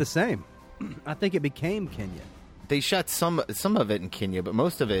it's both the same. I think it became Kenya. They shot some of it in Kenya, but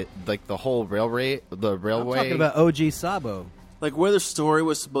most of it, like the whole railway. I'm talking about OG Sabo. Like where the story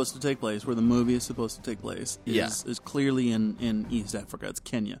was supposed to take place, where the movie is supposed to take place, is clearly in East Africa. It's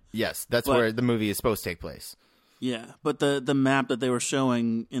Kenya. Yes, that's But- where the movie is supposed to take place. Yeah, but the map that they were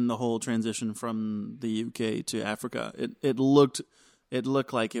showing in the whole transition from the UK to Africa, it looked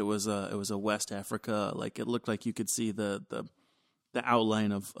like it was a West Africa. Like it looked like you could see the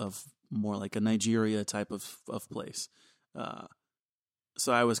outline of more like a Nigeria type of place.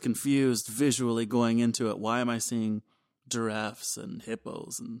 So I was confused visually going into it. Why am I seeing giraffes and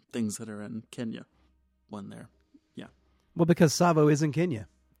hippos and things that are in Kenya when they're Well, because Sabo is in Kenya.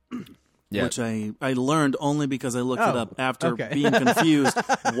 Yeah. which I learned only because I looked it Oh, up after okay. being confused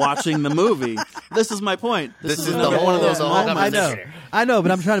watching the movie. This is my point. This is is the another whole- one of those the whole moments. I know, but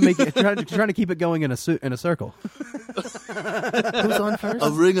I'm trying to make it trying to keep it going in a circle. Who's on first? A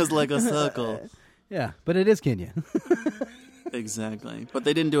ring is like a circle. Yeah, but it is Kenya. Exactly. But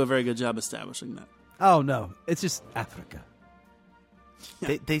they didn't do a very good job establishing that. Oh no, it's just Africa.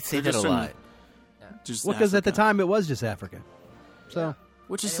 They say They're that a just lot. Just Well, because at the Africa. time it was just Africa. So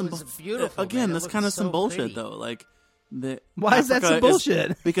Which is And some it was beautiful, again, man. It that's looked kind of so some bullshit pretty. though. Like Why is that some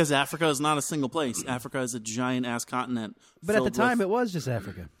bullshit? Because Africa is not a single place. Africa is a giant ass continent. but at the time it was just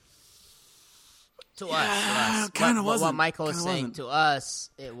Africa. To us. kinda What wasn't. Michael is Kinda saying, wasn't. to us,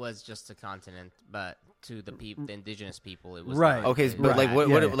 it was just a continent, but to the indigenous people, it was Right. not. Okay, It but was like not. what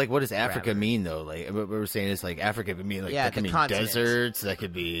Yeah, yeah. like what does Africa Forever. mean though? Like what we're saying is like Africa could mean like Yeah, that could the mean continent. deserts, that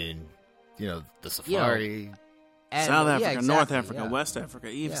could be the safari. And- South yeah, Africa, exactly, North Africa, yeah. West Africa,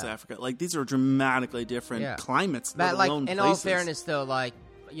 East Yeah. Africa. Like these are dramatically different Yeah. climates. But let like, alone in all places. fairness, though, like,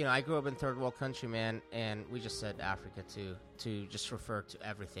 I grew up in third world country, man, and we just said Africa to just refer to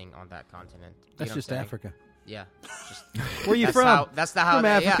everything on that continent. You That's know just what I'm saying? Africa. Yeah. Just, Where you that's from? How, that's the how. From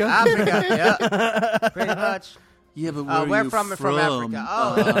they- Africa. Yeah, Africa. Yeah, pretty much. Yeah, but where we're are you from Africa.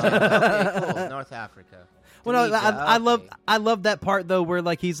 Oh, okay, cool. North Africa. Well, no, Tunisia, I okay. love that part though, where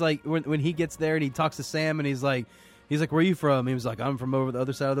like he's like when he gets there and he talks to Sam and he's like, where are you from? He was like, I'm from over the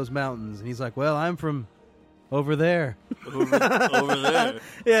other side of those mountains, and he's like, well, I'm from over there. over there.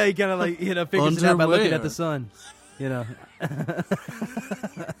 Yeah, he kind of like figures it out by looking at Underwear. the sun.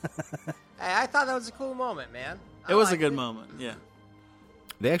 Hey, I thought that was a cool moment, man. It was a good moment. Yeah.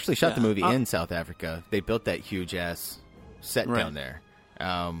 They actually shot the Yeah. movie in South Africa. They built that huge ass set Right. down there.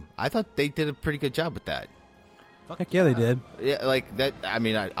 I thought they did a pretty good job with that. Heck yeah, they did. Yeah, like that. I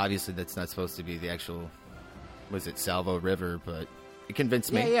mean, obviously that's not supposed to be the actual. Was it Salvo River? But It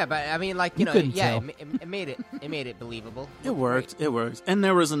convinced me. Yeah, but I mean, like you know, couldn't yeah, tell. it made it believable. It worked. It worked. And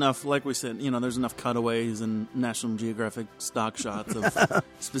there was enough, like we said, there's enough cutaways and National Geographic stock shots of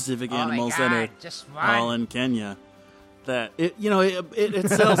specific animals that are just all in Kenya. That it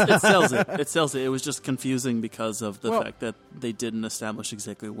sells it. It sells it. It was just confusing because of the fact that they didn't establish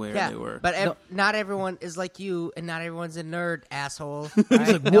exactly where they were. But not everyone is like you, and not everyone's a nerd, asshole. He's Right?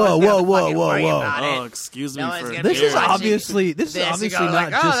 like, No whoa, one's whoa, gonna whoa, fucking whoa, worry whoa. about Oh, it. excuse me No one's for gonna This be is watching obviously this and obviously go not like,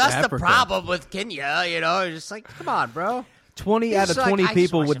 just that's Africa. the problem with Kenya. It's just like, come on, bro. 20 It's out of like, 20 I just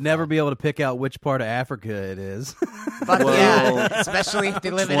people watch would it never be able to pick out which part of Africa it is. But Well, yeah, especially if they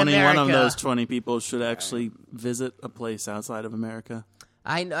live in 21 America. of those 20 people should actually visit a place outside of America.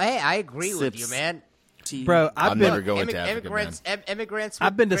 I know. Hey, I agree with you, Sips. man. Bro, I'll never go into Africa, immigrants, immigrants.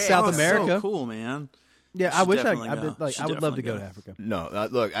 I've been to great. South Oh, it's America. so cool, man. Yeah, You I should wish definitely I'd go. been, like, You I should would love to go definitely to Africa. No,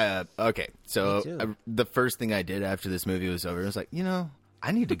 look, okay. Me So too. the first thing I did after this movie was over, I was like,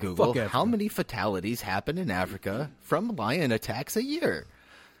 I need to Google Fuck Africa. how many fatalities happen in Africa from lion attacks a year.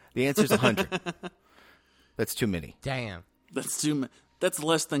 The answer is 100. That's too many. Damn. That's too. That's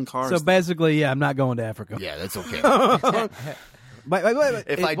less than cars. So basically, yeah, I'm not going to Africa. Yeah, that's okay. Wait.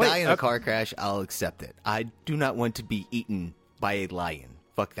 If I die in a okay. car crash, I'll accept it. I do not want to be eaten by a lion.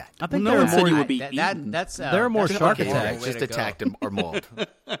 Fuck that. I think No there one are said more. you would be That's There are more that's a shark horrible attacks. way Just to go. attacked or mauled.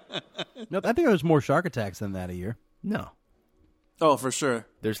 No, I think there's more shark attacks than that a year. No, Oh, for sure.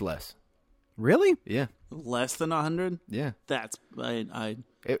 there's less. Really? Yeah, Less than 100. Yeah. That's I.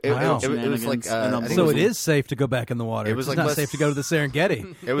 It Wow. was like And I think So was, it is safe to go back in the water. It was It's like not less- safe to go to the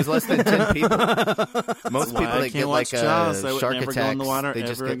Serengeti. It was less than 10 people. Most why people I that can't get watch like Jaws. I would shark never attacks, go in the water they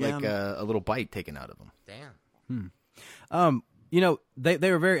just ever get like again. a little bite taken out of them. Damn.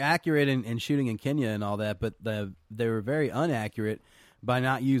 They were very accurate in shooting in Kenya and all that, but they were very inaccurate by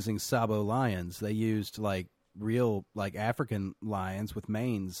not using Sabo lions. They used like real like African lions with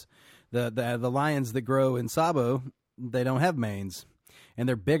manes. The lions that grow in Sabo, they don't have manes, and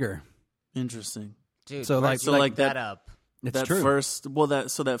they're bigger. Interesting. Dude, So, like- so like that- that up. It's that true.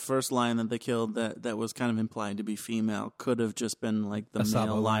 that first lion that they killed that was kind of implied to be female could have just been like the A male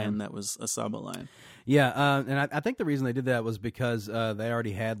Sabo lion lion. that was a Sabo lion. Yeah, and I think the reason they did that was because they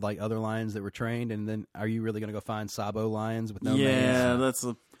already had like other lions that were trained, and then are you really going to go find Sabo lions with no Yeah, manes?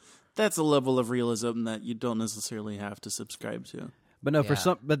 that's a level of realism that you don't necessarily have to subscribe to. But no,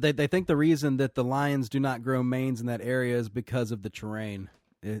 Yeah. but they think the reason that the lions do not grow manes in that area is because of the terrain.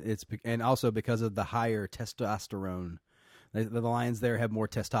 And also because of the higher testosterone. The lions there have more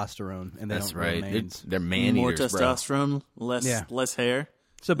testosterone, and they That's don't grow right. manes. They're man More eaters, bro. testosterone, less hair.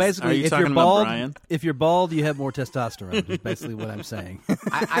 So Are basically, you if talking you're about bald, Brian? if you're bald, you have more testosterone. Is basically what I'm saying.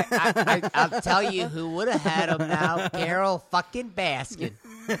 I'll tell you who would have had him now. Carol fucking Baskin.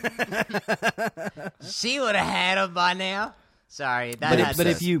 She would have had him by now. Sorry, that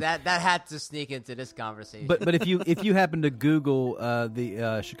had to sneak into this conversation. But if you happen to Google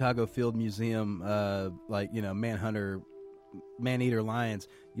the Chicago Field Museum, man-eater lions,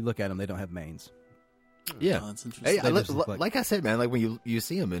 you look at them, they don't have manes. Yeah, Oh, that's interesting. Hey, They just look like I said, man. Like when you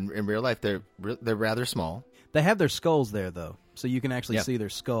see them in real life, they're rather small. They have their skulls there though, so you can actually Yeah. see their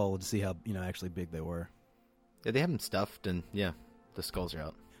skull to see how actually big they were. Yeah, they have them stuffed, and yeah, the skulls are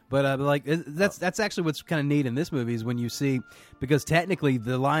out. But that's actually what's kind of neat in this movie is when you see, because technically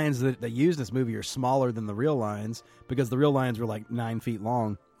the lions that they use in this movie are smaller than the real lions, because the real lions were like 9 feet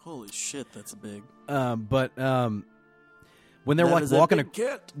long. Holy shit, that's big. When they're That like is a walking, big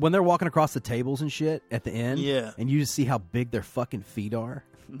cat. when they're walking across the tables and shit at the end, Yeah. and you just see how big their fucking feet are,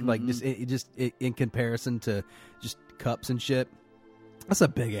 like just in comparison to just cups and shit. That's a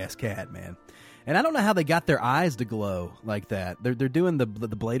big ass cat, man. And I don't know how they got their eyes to glow like that. They're doing the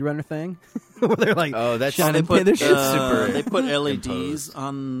Blade Runner thing, where they're like, Oh, that's shining They put, their shit's super they put LEDs imposed.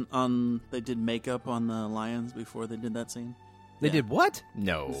 on. They did makeup on the lions before they did that scene. They did what?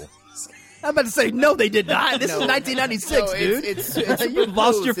 No, I'm about to say no, they did not. This is 1996, No, dude. It's You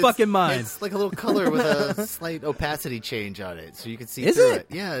lost your superimposed. fucking mind. It's like a little color with a slight opacity change on it, so you can see Is through it?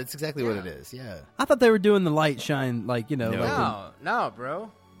 Yeah, it's exactly what it is. Yeah. I thought they were doing the light shine, like No. no,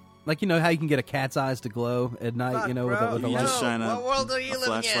 bro. like how you can get a cat's eyes to glow at night, Fuck, with bro. with a You light. just shine what a, world are you a living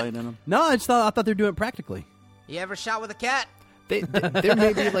flashlight in? in them. No, I thought they were doing it practically. You ever shot with a cat? There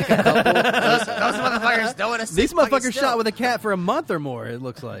may be like a couple. Those motherfuckers don't want to These motherfuckers shot with a cat for a month or more. It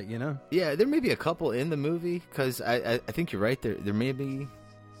looks like, Yeah, there may be a couple in the movie because I think you're right. There may be,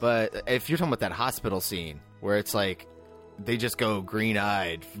 but if you're talking about that hospital scene where it's like they just go green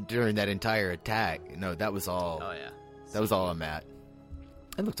eyed during that entire attack, no, that was all. Oh yeah. That was all on Matt.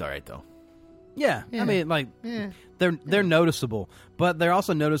 It looked all right though. Yeah, I mean, like they're noticeable, but they're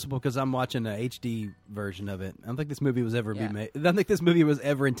also noticeable because I'm watching an HD version of it. I don't think this movie was ever made. I don't think this movie was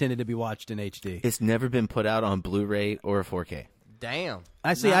ever intended to be watched in HD. It's never been put out on Blu-ray or 4K. Damn.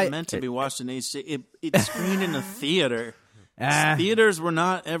 I see. Not meant to be watched in HD. It's screened in a theater. Theaters were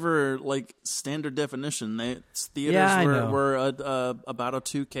not ever like standard definition. Theaters were about a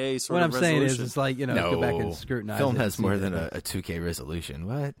 2K sort what of resolution. I'm saying is, it's like, go back and scrutinize. Film it has and more see than that. a 2K resolution.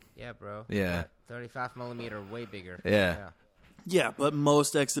 What? Yeah, bro. Yeah. 35 millimeter, way bigger. Yeah, but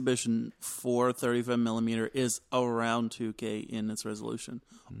most exhibition for 35 millimeter is around 2K in its resolution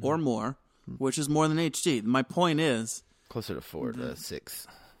or more, which is more than HD. My point is closer to 4 to 6.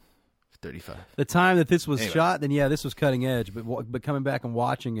 35. The time that this was shot, then this was cutting edge. But coming back and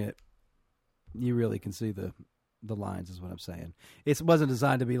watching it, you really can see the lines. Is what I'm saying. It wasn't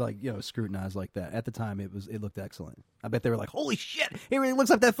designed to be like scrutinized like that. At the time, it looked excellent. I bet they were like, "Holy shit! It really looks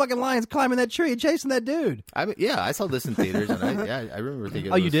like that fucking lion's climbing that tree and chasing that dude." I saw this in theaters, and I remember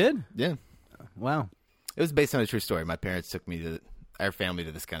thinking. Oh, you did? Yeah. Wow. It was based on a true story. My parents took our family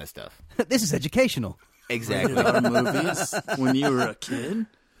to this kind of stuff. This is educational. Exactly. Movies when you were a kid.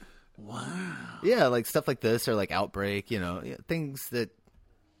 Wow. Yeah, like stuff like this or like Outbreak, things that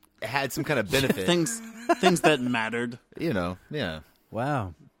had some kind of benefit. things that mattered. Yeah.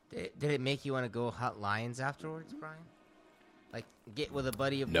 Wow. Did it make you want to go hunt lions afterwards, Brian? Like get with a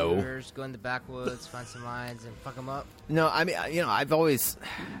buddy of No. yours, go in the backwoods, find some lions, and fuck them up? No, I mean, I've always...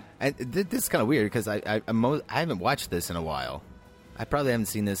 And this is kind of weird because I haven't watched this in a while. I probably haven't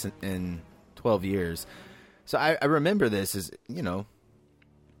seen this in 12 years. So I remember this as,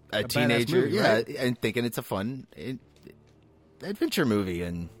 a teenager, movie, right? and thinking it's a fun adventure movie,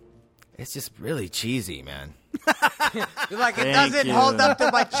 and it's just really cheesy, man. You're like, it doesn't hold up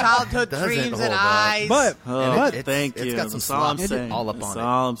to my childhood dreams and eyes. But thank you. It's got some That's all I'm slop saying. all up That's on it.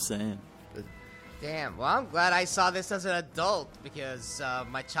 all I'm saying. Damn. Well, I'm glad I saw this as an adult because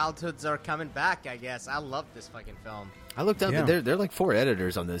my childhoods are coming back, I guess. I love this fucking film. I looked up, Yeah. they're like 4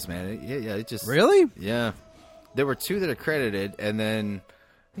 editors on this, man. It just... Really? Yeah. There were 2 that are credited, and then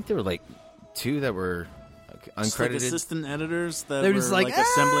I think there were like 2 that were Just like uncredited. assistant editors that They're were just like,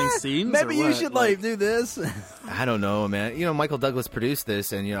 assembling scenes. Maybe or you what? should like do this. I don't know, man. Michael Douglas produced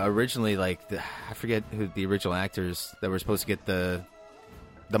this, and originally, I forget who the original actors that were supposed to get the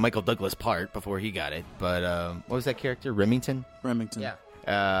Michael Douglas part before he got it. But what was that character? Remington. Remington. Yeah.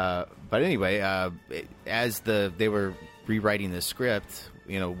 But anyway, as they were rewriting the script,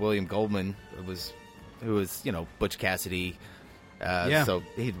 William Goldman who was Butch Cassidy. So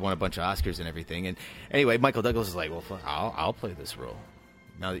he'd won a bunch of Oscars and everything. And anyway, Michael Douglas is like, well, I'll play this role.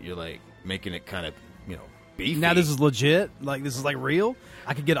 Now that you're like making it kind of, beefy. Now this is legit. Like this is like real.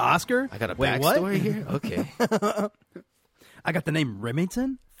 I could get an Oscar. I got a Wait, backstory what? here. Okay. I got the name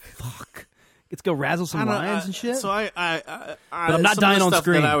Remington. Fuck. Let's go razzle some lions and shit. So I But I'm not some of dying the on stuff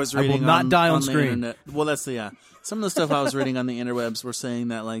screen. That I was I will reading not die on the screen. internet- Well, that's some of the stuff I was reading on the interwebs were saying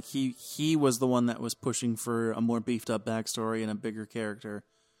that like he was the one that was pushing for a more beefed up backstory and a bigger character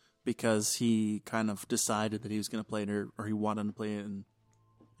because he kind of decided that he was going to play it or he wanted to play it and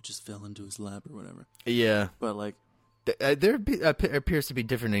it just fell into his lap or whatever. Yeah. But like. There appears to be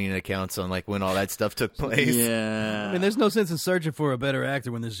different accounts on like when all that stuff took place. Yeah. I mean, there's no sense in searching for a better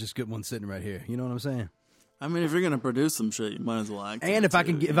actor when there's just good one sitting right here. You know what I'm saying? I mean, if you're gonna produce some shit, you might as well act. And if I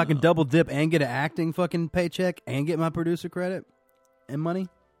can double dip and get an acting fucking paycheck and get my producer credit and money,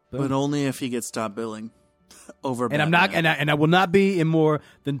 boom. but only if he gets stopped billing over. And I'm not, and I will not be in more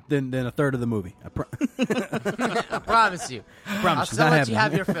than a third of the movie. I promise you. I promise I'll you. still Not let you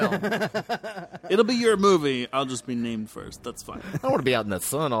have happening. your film. It'll be your movie. I'll just be named first. That's fine. I don't want to be out in the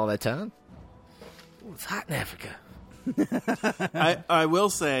sun all that time. Ooh, it's hot in Africa. I will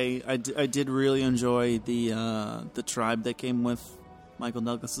say I did really enjoy the tribe that came with Michael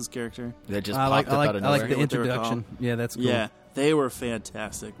Douglas's character. That just I popped up out of I like nowhere. the introduction. Yeah, that's cool. Yeah, they were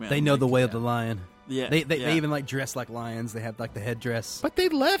fantastic, man. They know the Like, way of the lion. Yeah, they even like dress like lions. They have like the headdress. But they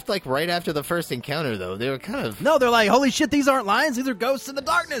left like right after the first encounter, though. They were kind of No, they're like, holy shit, these aren't lions. These are ghosts in the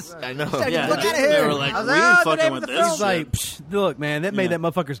darkness. I know. Get Yeah, the fuck they- out of here. they were like, I was we like, ain't oh, the fucking name with of the this film. It's like, shit. psh, look, man, that made Yeah.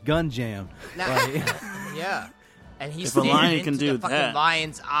 that motherfucker's gun jam. Like, Yeah. And he's If a lion into can do the fucking that.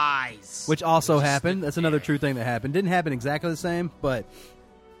 lion's eyes. which also happened. That's another true thing that happened. Didn't happen exactly the same, but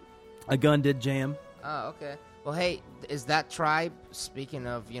a gun did jam. Oh, okay. Well, hey, is that tribe, speaking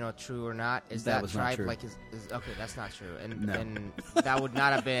of, true or not, is That that was not tribe true. like is okay, that's not true. And No. and that would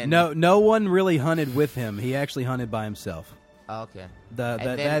not have been No one really hunted with him. He actually hunted by himself. Oh, okay. That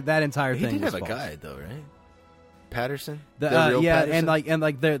And then- that entire he thing did was have a false. guide, though, right? Patterson. The, The real yeah, Patterson? and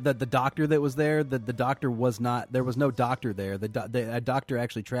like the doctor that was there, the doctor was not. There was no doctor there. A doctor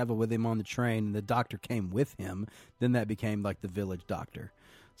actually traveled with him on the train, and the doctor came with him. Then that became like the village doctor.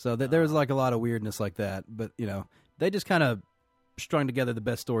 So there was like a lot of weirdness like that. But they just kind of strung together the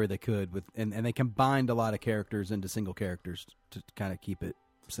best story they could with, and they combined a lot of characters into single characters to kind of keep it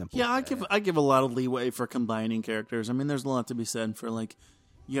simple. Yeah, I give a lot of leeway for combining characters. I mean, there's a lot to be said for like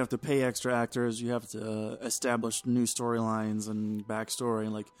you have to pay extra actors, you have to establish new storylines and backstory.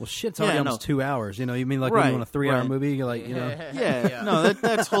 Like, well, shit's already almost 2 hours. You mean like when you want a 3-hour movie, you're like, Yeah, no,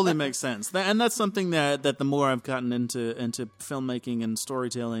 that totally makes sense. And that's something that the more I've gotten into filmmaking and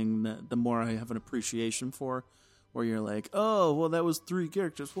storytelling, the more I have an appreciation for. Where you're like, oh, well, that was 3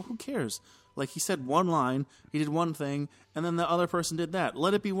 characters. Well, who cares? Like, he said one line, he did one thing, and then the other person did that.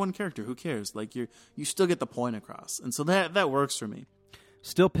 Let it be one character. Who cares? Like, you still get the point across. And so that works for me.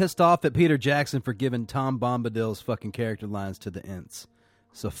 Still pissed off at Peter Jackson for giving Tom Bombadil's fucking character lines to the Ents.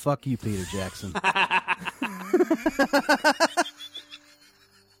 So fuck you, Peter Jackson.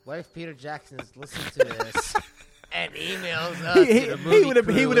 What if Peter Jackson is listening to this and emails us to the movie he would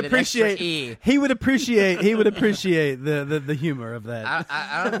crew with appreciate an extra E? he would appreciate the humor of that.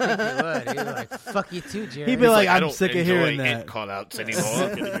 I don't think he would. He'd be like, fuck you too, Jerry. He'd be like, I I'm don't sick of enjoy hearing that. Ent call-outs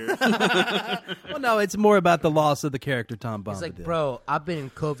anymore. Well, no, it's more about the loss of the character Tom Bombadil. He's like, bro, I've been in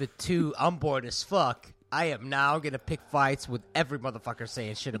COVID too. I'm bored as fuck. I am now going to pick fights with every motherfucker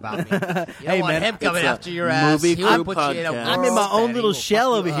saying shit about me. You don't Hey, want man, him coming it's a after your ass. movie He will crew put you in a podcast. I'm in my world own that he little will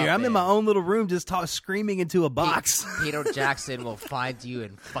shell fuck over you here. up I'm in my own little room just screaming into a box. Peter Jackson will find you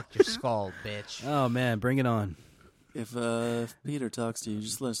and fuck your skull, bitch. Oh, man, bring it on. If Peter talks to you,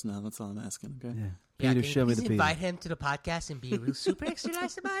 just let us know. That's all I'm asking, okay? Yeah. Yeah, Peter, can you show me please the Peter. invite him to the podcast and be real super extra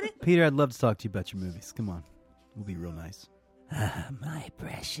nice about it? Peter, I'd love to talk to you about your movies. Come on. We'll be real nice. My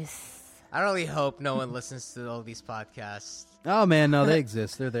precious. I really hope no one listens to all these podcasts. Oh, man, no, they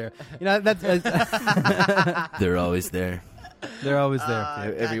exist. They're there. That's They're always there. They're always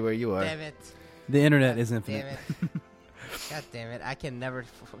there. Everywhere you are. Damn it. The internet is infinite. Damn it. God damn it. I can never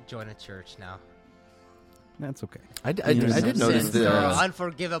join a church now. That's okay. I did notice Sins are that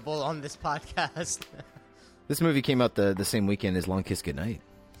unforgivable on this podcast. this movie came out the same weekend as Long Kiss Goodnight.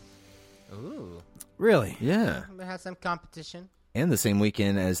 Ooh. Really? Yeah. They had some competition. And the same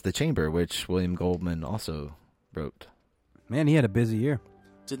weekend as The Chamber, which William Goldman also wrote. Man, he had a busy year.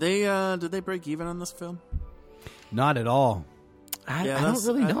 Did they break even on this film? Not at all. I Yeah, don't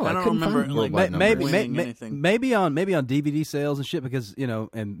really know. I don't couldn't remember, find like, worldwide maybe, numbers. winning may- anything. maybe on DVD sales and shit because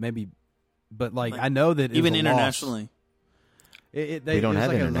and maybe, but like I know that it even was a loss. internationally. We don't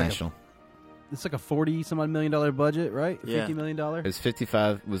have international. It's like a $40-some-odd million budget, right? Yeah. $50 million. It was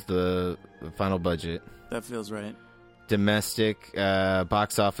 55 was the final budget. That feels right. Domestic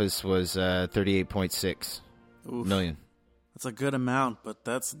box office was 38.6 Oof. million. That's a good amount, but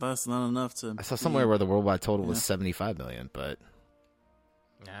that's not enough to. I saw somewhere where the worldwide total was 75 million, but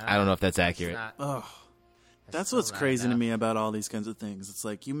I don't know if that's accurate. Oh, that's what's crazy to me about all these kinds of things. It's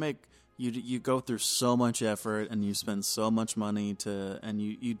like you go through so much effort and you spend so much money and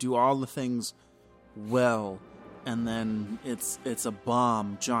you do all the things well, and then it's a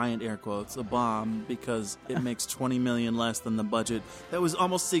bomb, giant air quotes, a bomb because it makes $20 million less than the budget that was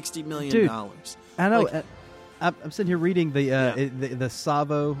almost $60 million. Dude, I know. Like, I'm sitting here reading the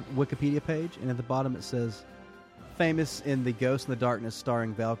Savo Wikipedia page, and at the bottom it says, famous in The Ghost in the Darkness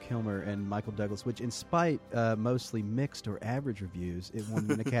starring Val Kilmer and Michael Douglas, which in spite mostly mixed or average reviews, it won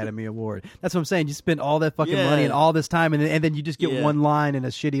an Academy Award. That's what I'm saying. You spend all that fucking money and all this time, and then you just get one line in a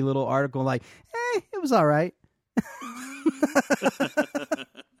shitty little article like, it was all right.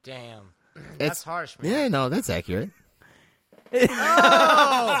 Damn. That's harsh, man. Yeah, no, that's accurate. Oh,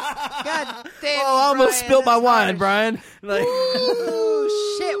 God damn. Oh, I almost Brian, spilled my that's wine, harsh. Brian. Like,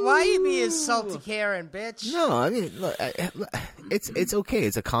 Ooh, shit. Why you being salty Karen, bitch? No, I mean, look, it's okay.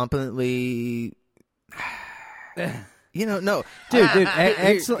 It's a competently, no, dude,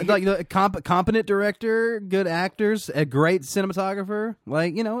 excellent. Like competent director, good actors, a great cinematographer.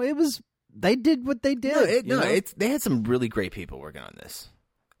 Like it was. They did what they did. They had some really great people working on this.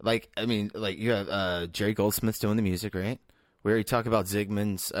 Like, I mean, like you have Jerry Goldsmith's doing the music, right? We already talked about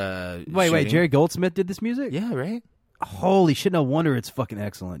Zygmunt's. Wait, Jerry Goldsmith did this music? Yeah, right. Holy shit! No wonder it's fucking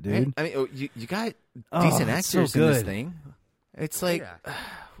excellent, dude. I mean, you got decent actors in this thing. It's like,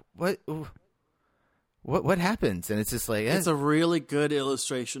 what happens? And it's just like it's a really good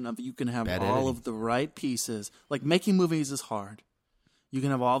illustration of you can have all of the right pieces. Like making movies is hard. You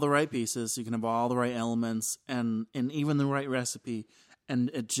can have all the right pieces, you can have all the right elements, and even the right recipe, and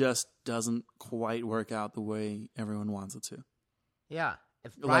it just doesn't quite work out the way everyone wants it to. Yeah,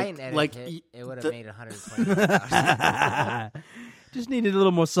 If Brian edited like it, it would have made $120. Just needed a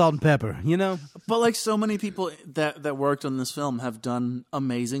little more salt and pepper, you know? But like so many people that worked on this film have done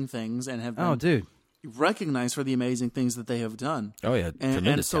amazing things and have been recognized for the amazing things that they have done. Oh yeah,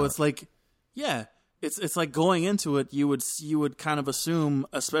 and so it's like, yeah, it's like going into it, you would kind of assume,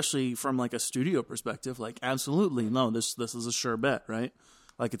 especially from like a studio perspective, like absolutely no, this is a sure bet, right?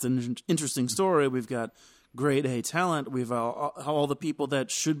 Like it's an interesting story. We've got grade A talent. We've all the people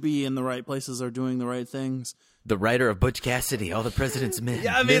that should be in the right places are doing the right things. The writer of Butch Cassidy, All the President's Men.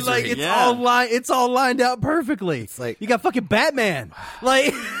 Yeah, I mean, like it's all lined out perfectly. It's like you got fucking Batman,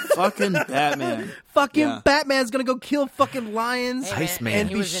 like fucking Batman. Batman's gonna go kill fucking lions. Hey, Iceman. And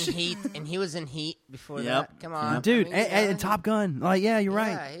he was in Heat. And he was in Heat before that. Come on, dude. I mean, and Top Gun. Like, yeah, you're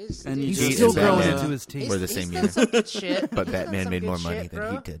right. Yeah, he's still growing into his team. We're the same year. But Batman made more money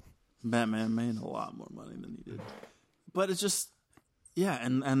than Heat did. Batman made a lot more money than he did. But it's just,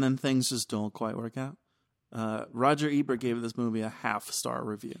 and then things just don't quite work out. Roger Ebert gave this movie a 0.5-star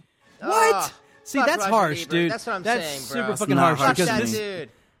review. What? See, that's Roger harsh, Ebert. dude. That's what I'm that's saying, bro. super That's fucking not harsh. harsh Because Fuck that to me. dude.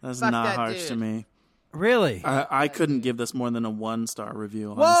 That's Fuck not that harsh dude. to me. Really? I couldn't give this more than a 1-star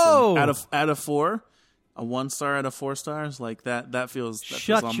review. Honestly. Whoa! Out of 4, a 1-star out of 4 stars, like that feels. Shut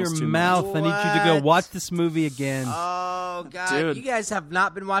feels your almost too mouth! much. I need you to go watch this movie again. Oh God, Dude. you guys have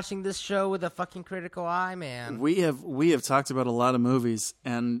not been watching this show with a fucking critical eye, man. We have talked about a lot of movies,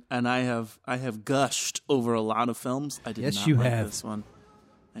 and I have gushed over a lot of films. I did Yes, not you like have. this one.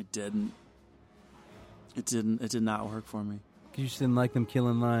 I didn't. It did not work for me. You just didn't like them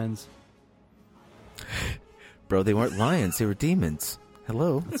killing lions. Bro, they weren't lions; they were demons.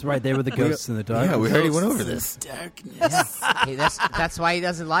 Hello. That's right. They were the ghosts in the dark. Yeah, we already went over this. Darkness. Hey, that's why he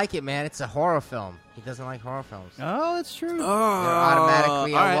doesn't like it, man. It's a horror film. He doesn't like horror films. Oh, that's true. They're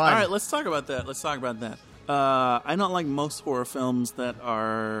automatically all right, one. all right. Let's talk about that. I don't like most horror films that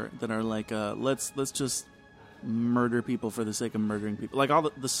are like let's just murder people for the sake of murdering people. Like all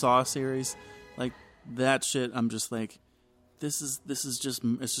the Saw series, like that shit. I'm just like, this is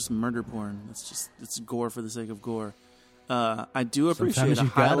just murder porn. It's gore for the sake of gore. I do appreciate a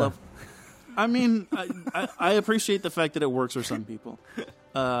high level. I mean, I appreciate the fact that it works for some people,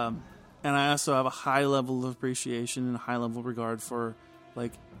 and I also have a high level of appreciation and a high level of regard for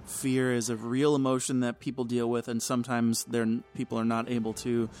like fear is a real emotion that people deal with, and sometimes people are not able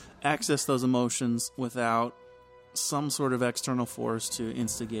to access those emotions without some sort of external force to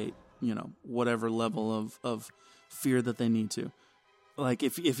instigate, whatever level of fear that they need to. Like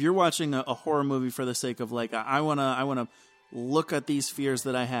if you're watching a horror movie for the sake of like I wanna look at these fears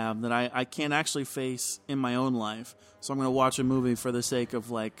that I have that I can't actually face in my own life, so I'm gonna watch a movie for the sake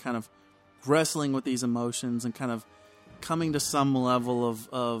of like kind of wrestling with these emotions and kind of coming to some level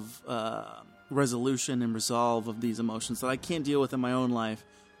of resolution and resolve of these emotions that I can't deal with in my own life.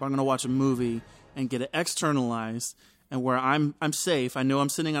 But I'm gonna watch a movie and get it externalized. And where I'm safe, I know I'm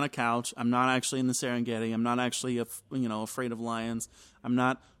sitting on a couch. I'm not actually in the Serengeti. I'm not actually afraid of lions. I'm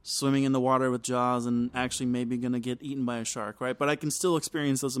not swimming in the water with Jaws and actually maybe going to get eaten by a shark, right? But I can still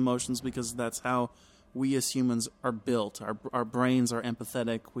experience those emotions because that's how we as humans are built. Our brains are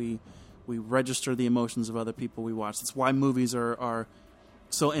empathetic. We register the emotions of other people we watch. That's why movies are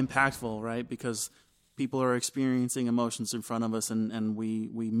so impactful, right? Because people are experiencing emotions in front of us, and we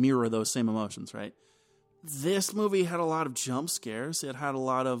mirror those same emotions, right? This movie had a lot of jump scares. It had a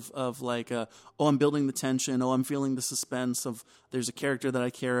lot of like, I'm building the tension. I'm feeling the suspense of there's a character that I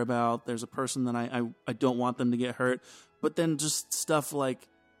care about. There's a person that I don't want them to get hurt. But then just stuff like,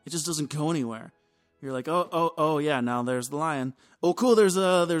 it just doesn't go anywhere. You're like, oh yeah, now there's the lion. Oh cool, there's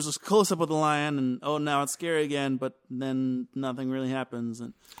a close up of the lion, and oh now it's scary again. But then nothing really happens.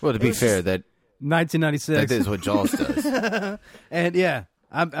 And well, to be fair, that 1996 that is what Jaws does. And yeah,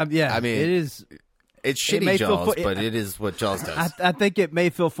 I mean, it is. It's shitty Jaws, but it is what Jaws does. I think it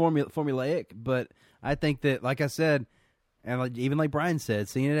may feel formulaic, but I think that, like I said, and even like Brian said,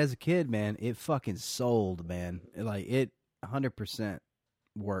 seeing it as a kid, man, it fucking sold, man. Like it 100%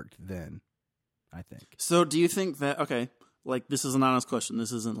 worked then, I think. So do you think that, okay, like this is an honest question.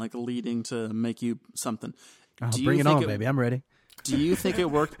 This isn't like leading to make you something. Bring it on, baby. I'm ready. Do you think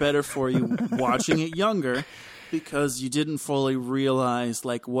it worked better for you watching it younger because you didn't fully realize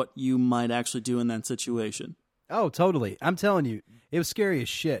like what you might actually do in that situation? Oh, totally. I'm telling you, it was scary as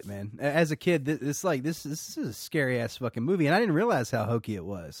shit, man. As a kid, this is a scary ass fucking movie, and I didn't realize how hokey it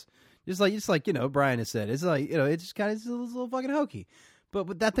was. Just like Brian has said, it's like it's just kind of a little fucking hokey.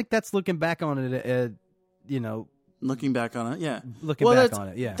 But I think that's looking back on it, Looking back on it, yeah. On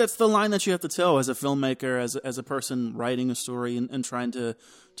it, yeah. That's the line that you have to tell as a filmmaker, as a person writing a story and trying to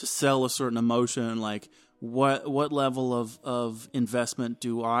sell a certain emotion. Like, what level of investment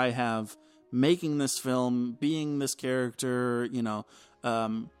do I have making this film, being this character,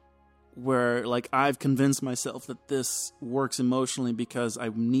 where like I've convinced myself that this works emotionally because I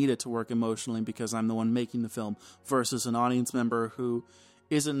need it to work emotionally because I'm the one making the film, versus an audience member who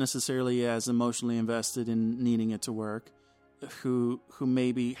isn't necessarily as emotionally invested in needing it to work, who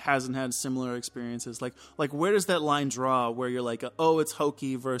maybe hasn't had similar experiences. Like where does that line draw where you're like, oh, it's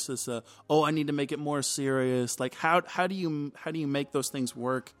hokey versus oh, I need to make it more serious? Like how do you make those things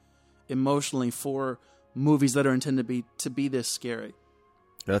work emotionally for movies that are intended to be this scary?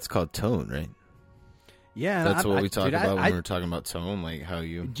 That's called tone, right? Yeah, that's what we talk about when we we're talking about tone. Like how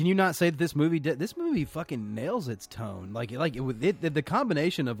you can you not say that this movie fucking nails its tone? Like with it, the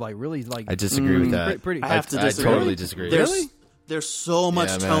combination of like really like I disagree with that. I have to disagree. I totally disagree. There's so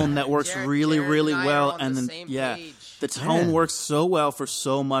much tone that works really well, and then the tone works so well for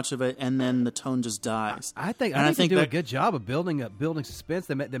so much of it, and then the tone just dies. I think they do a good job of building suspense.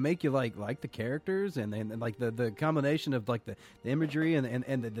 They make you like the characters, and like the combination of like the imagery and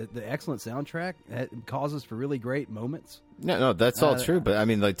the excellent soundtrack causes for really great moments. No, that's all true. But I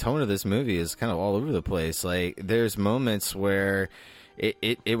mean, like tone of this movie is kind of all over the place. Like there's moments where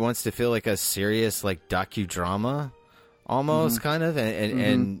it wants to feel like a serious like docudrama. Almost kind of,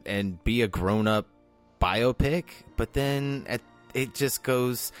 and be a grown-up biopic, but then it just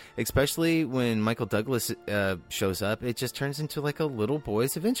goes, especially when Michael Douglas shows up, it just turns into like a little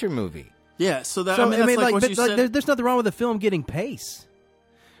boy's adventure movie. Yeah, so that's like what you said. There's nothing wrong with the film getting pace.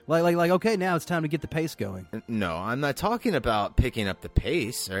 Like, okay, now it's time to get the pace going. No, I'm not talking about picking up the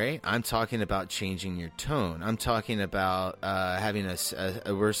pace, right? I'm talking about changing your tone. I'm talking about having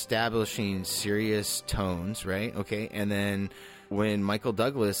we're establishing serious tones, right? Okay, and then when Michael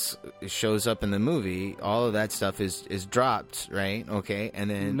Douglas shows up in the movie, all of that stuff is dropped, right? Okay, and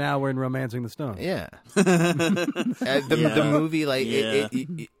then now we're in Romancing the Stone. Yeah, the movie, like,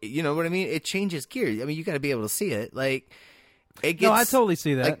 you know what I mean? It changes gears. I mean, you got to be able to see it, like. No, I totally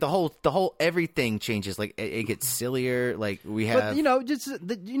see that. Like the whole everything changes. Like it gets sillier. Like we have,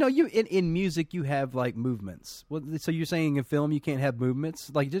 but you in music you have like movements. Well, so you're saying in film you can't have movements?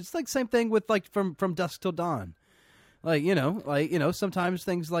 Like just like same thing with like from dusk till dawn. Like sometimes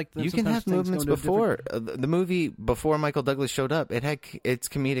things like you can have movements before the movie before Michael Douglas showed up. It had its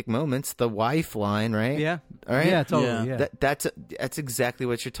comedic moments. The wife line, right? Yeah. All right. Yeah, totally. Yeah. That's exactly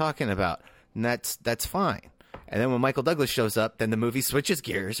what you're talking about, and that's fine. And then when Michael Douglas shows up, then the movie switches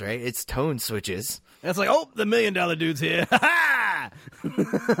gears, right? Its tone switches. It's like, oh, the $1 million dude's here.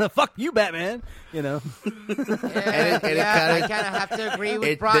 Fuck you, Batman. I kind of have to agree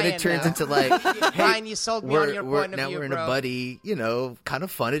with Brian. Then it turns into like, hey, Brian, you sold me on your point of view, now we're in a buddy, kind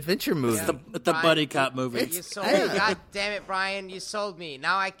of fun adventure movie. It's the buddy cop movie. You sold me. God damn it, Brian, you sold me.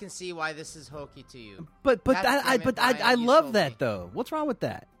 Now I can see why this is hokey to you. But I love that though. What's wrong with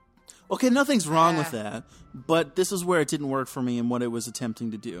that? Okay, nothing's wrong with that, but this is where it didn't work for me and what it was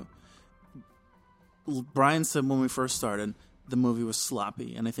attempting to do. Brian said when we first started, the movie was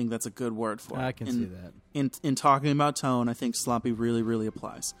sloppy, and I think that's a good word for it. I can see that. In talking about tone, I think sloppy really, really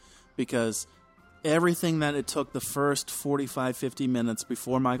applies, because everything that it took the first 45, 50 minutes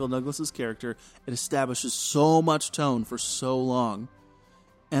before Michael Douglas's character, it establishes so much tone for so long,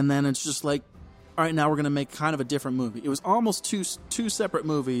 and then it's just like, all right, now we're going to make kind of a different movie. It was almost two separate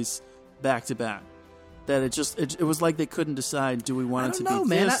movies back to back. That it was like they couldn't decide. Do we want it to be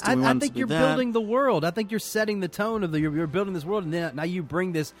this? Do we want it to be you're that? building the world. I think you're setting the tone of you're building this world, and then now you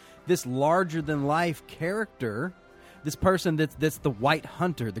bring this larger than life character, this person that's the White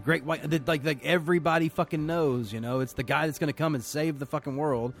Hunter, the great white, that like everybody fucking knows. It's the guy that's going to come and save the fucking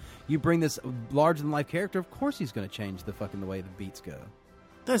world. You bring this larger than life character, of course he's going to change the way the beats go.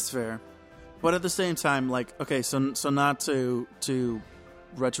 That's fair, but at the same time, like, okay, so not to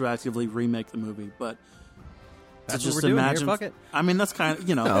retroactively remake the movie, but that's to just what we're doing imagine. Here, fuck it. I mean, that's kind of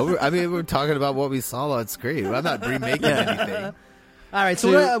No, we're talking about what we saw on screen. I'm not remaking anything. All right, so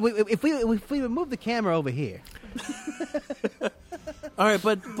if we move the camera over here. All right,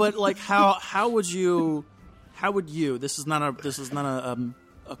 but like how would you? This is not a.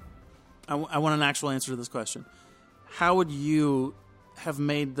 I want an actual answer to this question. How would you have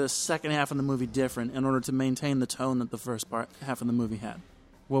made the second half of the movie different in order to maintain the tone that the first half of the movie had?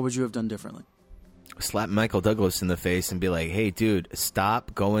 What would you have done differently? Slap Michael Douglas in the face and be like, hey, dude,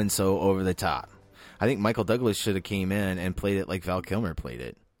 stop going so over the top. I think Michael Douglas should have came in and played it like Val Kilmer played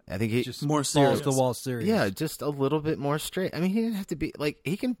it. I think he just more serious, balls to wall serious. Yeah, just a little bit more straight. I mean, he didn't have to be like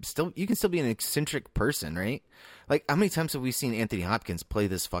you can still be an eccentric person, right? Like, how many times have we seen Anthony Hopkins play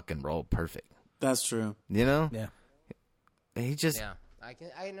this fucking role perfect? That's true. Yeah. He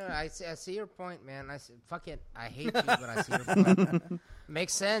I see your point, man. Fuck it. I hate you, but I see your point.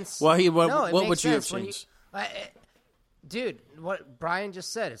 Makes sense. Well, what would you have changed? Dude, what Brian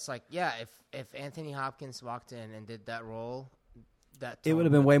just said, it's like, yeah, if Anthony Hopkins walked in and did that role, it would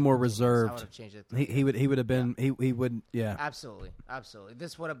have been way more reserved. I would have changed it. He would have been he would Absolutely.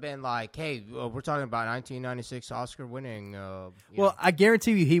 This would have been like, hey, we're talking about 1996 Oscar winning. Well, I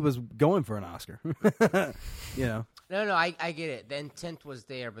guarantee you he was going for an Oscar. You know. No, I get it. The intent was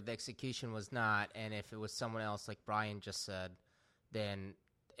there, but the execution was not. And if it was someone else, like Brian just said, then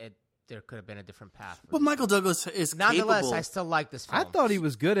there could have been a different path. But Michael Douglas is nonetheless. capable. I still like this film. I thought he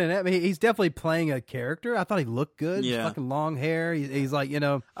was good in it. I mean, he's definitely playing a character. I thought he looked good. Yeah. Fucking long hair. He's like, you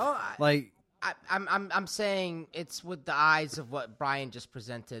know, I'm saying it's with the eyes of what Brian just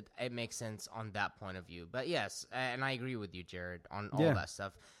presented. It makes sense on that point of view. But yes, and I agree with you, Jared, on all that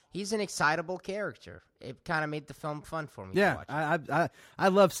stuff. He's an excitable character. It kind of made the film fun for me. Yeah, to watch. I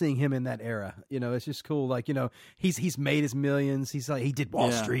love seeing him in that era. You know, it's just cool. Like, you know, he's made his millions. He's like, he did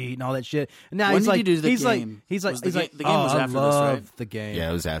Wall Street and all that shit. And now When he's did like, you do the he's game? like, The game oh, was I after love this, right? the game. Yeah,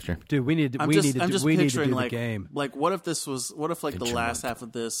 it was after. Dude, we need to I'm do just picturing the game. Like, what if the last half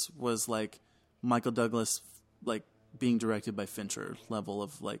of this was like Michael Douglas, like being directed by Fincher level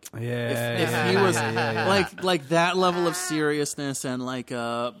of like, if he was like that level of seriousness and like,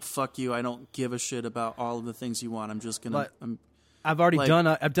 fuck you, I don't give a shit about all of the things you want. I'm just gonna. I've already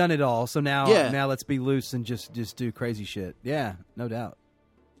I've done it all. So now let's be loose and just do crazy shit. Yeah, no doubt.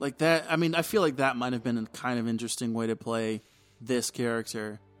 Like that. I mean, I feel like that might have been a kind of interesting way to play this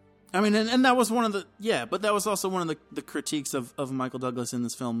character. I mean, and that was one of but that was also one of the critiques of Michael Douglas in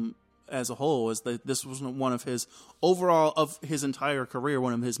this film as a whole, is that this was one of his overall of his entire career,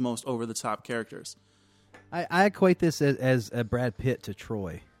 one of his most over the top characters. I equate this as a Brad Pitt to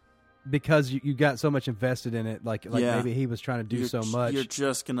Troy, because you got so much invested in it. Like maybe he was trying to do so much. You're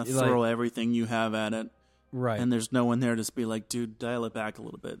just gonna throw everything you have at it, right? And there's no one there to be like, dude, dial it back a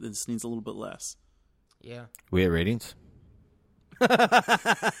little bit. This needs a little bit less. Yeah. We at ratings. Damn,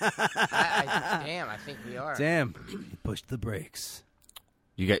 I think we are. Damn, he pushed the brakes.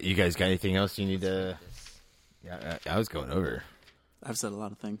 You guys got anything else you need to? Yeah, I was going over. I've said a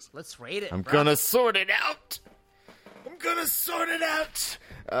lot of things. Let's rate it. I'm gonna sort it out.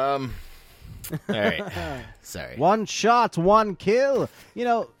 All right. Sorry. One shot, one kill. You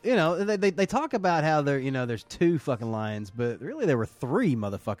know. They talk about how there's two fucking lions, but really there were three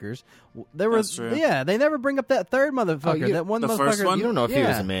motherfuckers. That's true. Yeah, they never bring up that third motherfucker. That one the motherfucker. First one? You don't know if he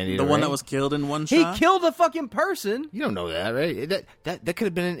was a man eater. The one right? that was killed in one shot. He killed a fucking person. You don't know that, right? That could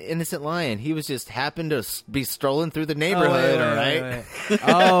have been an innocent lion. He was just happened to be strolling through the neighborhood. All right.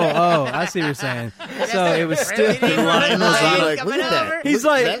 Oh, I see what you're saying. So it was still The lion was on. Like, look at that. He's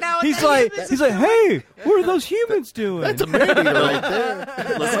like, hey, what are those humans doing? That's a man eater right there.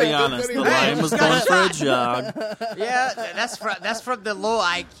 Let's be honest. The lion was going for a jog. Yeah, that's from the low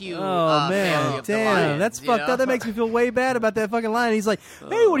IQ. Oh man, damn, that's fucked up. That makes me feel way bad about that fucking lion. He's like,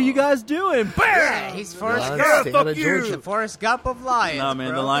 hey, what are you guys doing? Bam! Yeah, he's Forrest Gump. Fuck you. The Forrest Gump of lions. No, man,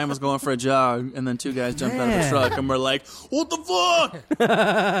 bro. the lion was going for a jog, and then two guys jumped out of a truck, and we're like, what the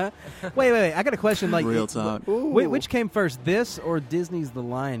fuck? Wait. I got a question. Like, Real talk. Which came first, this or Disney's The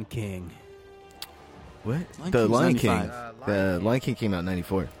Lion King? What? Lion The King's Lion King. 95. The Lion King came out in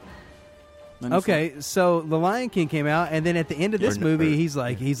 94. Okay, so The Lion King came out, and then at the end of this movie, he's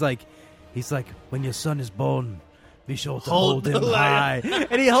like, when your son is born, be sure to hold him high,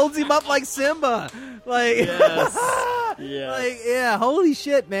 and he holds him up like Simba, like, yes. holy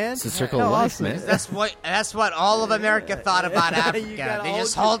shit, man! It's the circle of life, awesome. man. That's what all of America thought about Africa. They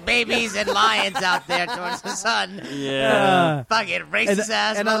just hold babies and lions out there towards the sun. Yeah. Fucking racist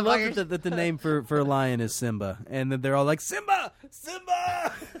ass and I love motherfuckers. that the name for a lion is Simba, and then they're all like, Simba!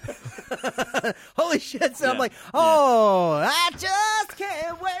 Holy shit! So I'm like, I just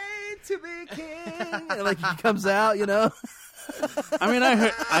can't wait to be king. And like he comes out, you know. I mean, I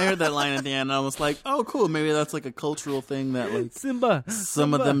heard that line at the end, and I was like, oh, cool. Maybe that's like a cultural thing that like Simba.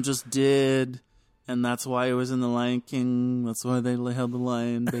 Some of them just did, and that's why it was in The Lion King. That's why they held the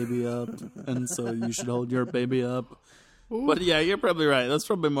lion baby up, and so you should hold your baby up. Ooh. But yeah, you're probably right. That's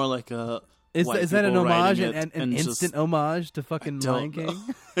probably more like a. Is that an homage, an just, instant homage to fucking Lion King,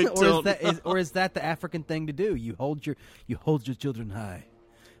 or is that the African thing to do? You hold your children high.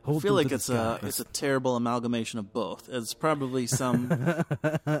 I feel like it's a terrible amalgamation of both. It's probably some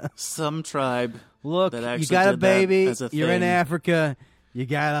tribe. Look, that actually you got a baby. As a you're thing. in Africa. You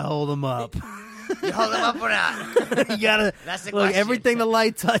gotta hold them up. You hold them up or not? You gotta. That's the look. question. Everything the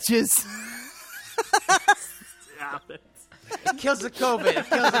light touches. Stop it. It kills the COVID.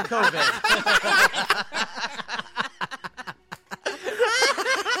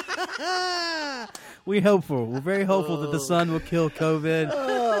 We're very hopeful that the sun will kill COVID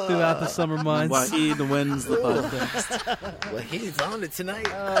throughout the summer months. Wahid wins the podcast. Wahid's on it tonight.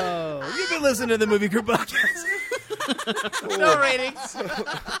 Oh, you've been listening to the Movie Crew podcast. No ratings.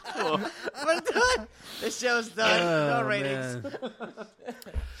 We're done. This show's done. No ratings.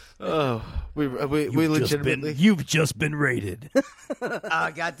 Oh, we legitimately. You've just been rated.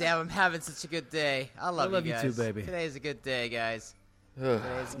 Oh, goddamn! I'm having such a good day. I love you guys. too, baby. Today's a good day, guys.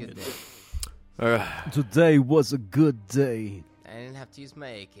 Today's a good day. All right. Today was a good day. I didn't have to use my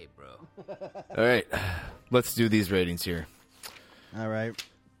AK, bro. All right, let's do these ratings here. All right.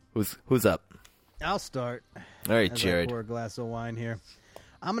 Who's up? I'll start. All right, as Jared. I pour a glass of wine here.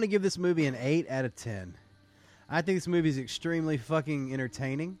 I'm going to give this movie an 8 out of 10. I think this movie is extremely fucking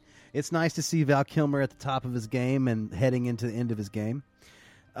entertaining. It's nice to see Val Kilmer at the top of his game and heading into the end of his game.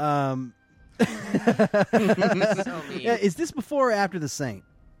 Is this before or after The Saint?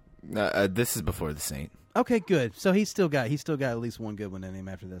 This is before The Saint. Okay, good. So he's still got at least one good one in him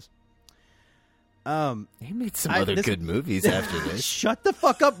after this. He made some other good movies after this. Shut the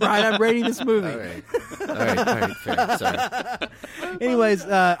fuck up, Brian. I'm rating this movie. All right, fair. Sorry. Anyways,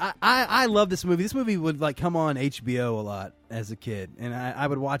 I love this movie. This movie would come on HBO a lot as a kid, and I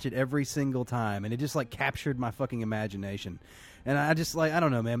would watch it every single time, and it just captured my fucking imagination. And I just I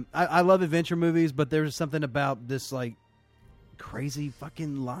don't know, man. I love adventure movies, but there's something about this crazy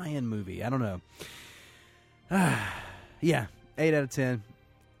fucking lion movie. I don't know. Yeah, 8 out of 10.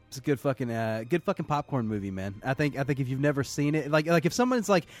 It's a good fucking popcorn movie, man. I think if you've never seen it, like if someone's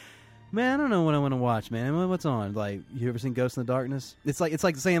like, man, I don't know what I want to watch, man. What's on? You ever seen Ghost in the Darkness? It's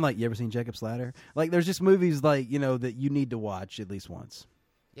like saying you ever seen Jacob's Ladder? There's just movies that you need to watch at least once.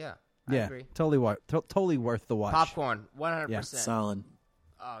 Yeah, I agree. Totally worth the watch. Popcorn, 100%. Yeah. Solid.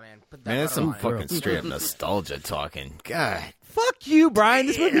 Oh man, put that Man, that's some on. fucking straight up nostalgia talking. God, fuck you, Brian.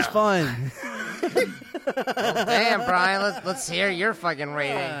 This movie's fun. Damn, Brian, let's hear your fucking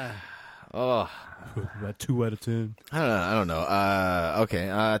rating. Oh, about 2 out of 10. I don't know. Okay,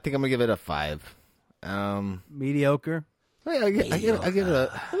 I think I'm gonna give it a 5. Mediocre. I give it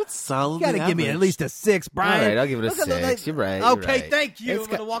a. That's solid. You gotta give me at least a 6, Brian. All right, I'll give it a 6. You're right. Okay, thank you. I'm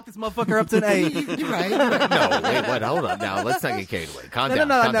gonna walk this motherfucker up to an 8. You're right. No, wait, what? Hold on. Now let's not get carried away. Calm down.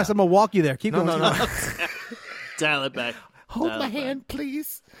 No. Calm down. So I'm gonna walk you there. Keep going. No. Dial it back. Hold my hand,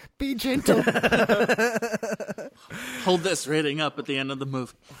 please. Be gentle. Hold this rating up at the end of the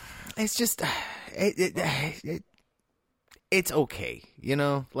movie. It's just, it's okay,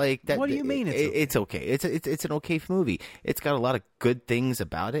 that. What do you mean it's okay? It's an okay movie. It's got a lot of good things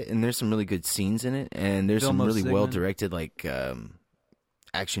about it, and there's some really good scenes in it, and there's some really well directed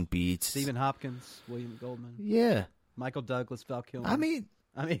action beats. Stephen Hopkins, William Goldman, yeah, Michael Douglas, Val Kilmer. I mean,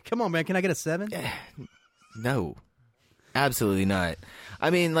 come on, man. Can I get a 7? No. Absolutely not.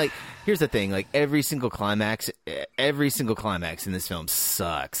 I mean, here's the thing. Every single climax in this film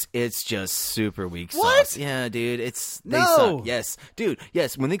sucks. It's just super weak sauce. Yeah, dude. They suck. Yes. Dude,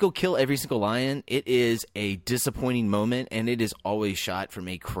 yes. When they go kill every single lion, it is a disappointing moment, and it is always shot from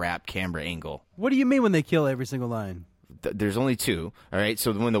a crap camera angle. What do you mean when they kill every single lion? There's only 2, all right?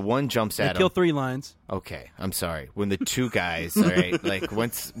 So when the one jumps at him... They kill 3 lions. Okay, I'm sorry. When the 2 guys, all right?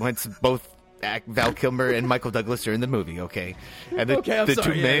 Once both... Val Kilmer and Michael Douglas are in the movie, okay? And the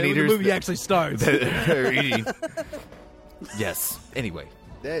 2 man-eaters... the movie actually starts. Are eating. Yes. Anyway.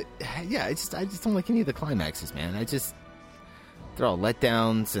 I just don't like any of the climaxes, man. They're all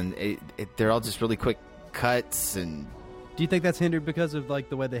letdowns, and they're all just really quick cuts, and... Do you think that's hindered because of,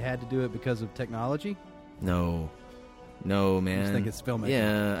 the way they had to do it because of technology? No, man. I just think it's filmmaking.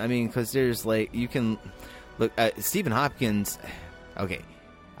 Yeah, I mean, because there's, you can... Look, Stephen Hopkins... Okay.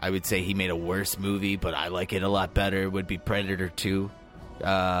 I would say he made a worse movie, but I like it a lot better. Would be Predator 2.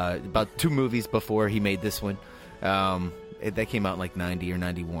 About 2 movies before he made this one. That came out in 90 or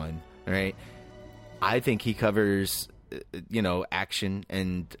 91. All right. I think he covers, action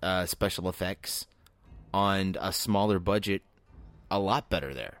and special effects on a smaller budget a lot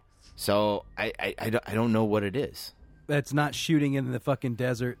better there. So I don't know what it is. That's not shooting in the fucking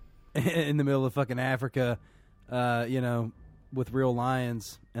desert in the middle of fucking Africa, with real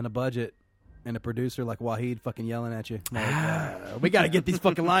lions and a budget and a producer like Wahid fucking yelling at you. We got to get these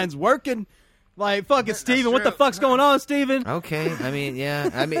fucking lions working. Fucking Steven, what the fuck's going on, Steven? Okay. I mean, yeah.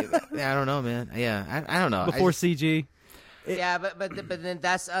 I don't know, man. Yeah, I don't know. Before CG. Yeah, but then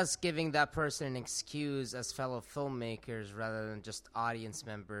that's us giving that person an excuse as fellow filmmakers rather than just audience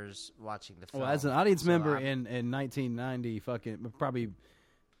members watching the film. Well, as an audience member in 1990, fucking probably...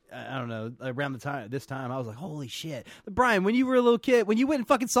 I don't know, around this time, I was like, holy shit. But Brian, when you were a little kid, when you went and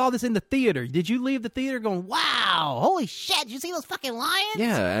fucking saw this in the theater, did you leave the theater going, wow, holy shit, did you see those fucking lions?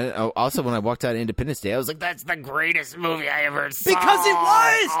 Yeah. Also, when I walked out of Independence Day, I was like, that's the greatest movie I ever saw. Because it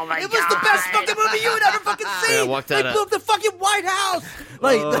was! Oh my it was the best fucking movie you would ever fucking seen! I walked out they blew up the fucking White House!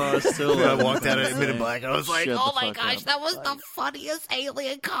 Like, I walked out of Men in Black, and I was like, oh my gosh, that was the funniest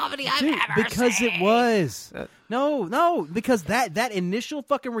alien comedy I've dude, ever because seen. it was. No, because that initial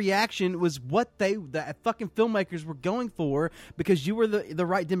fucking reaction was what the fucking filmmakers were going for, because you were the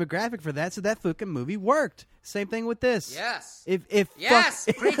right demographic for that, so that fucking movie worked. Same thing with this. Yes.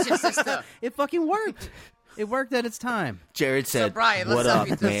 Preach it, sister. It fucking worked. It worked at its time. Jared said, Brian, what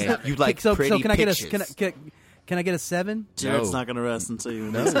up, man? You like pretty so can pictures. Can I get a 7? Jared's not going to rest until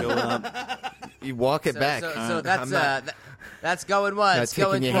you go up. You walk it back. So that's going once,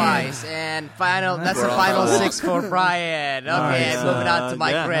 going your twice, and final. That's the final 6 for Brian. Okay, moving on to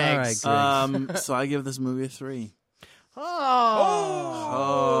Mike Griggs. All right, Griggs. So I give this movie a 3. Oh,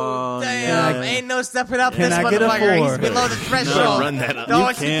 damn! yeah. Ain't no stepping up Can this I get a motherfucker. 4? He's below the threshold. No, run that up.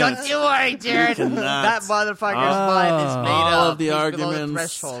 Don't can't. you worry, Jared. That motherfucker's mind is made up. All of the He's below arguments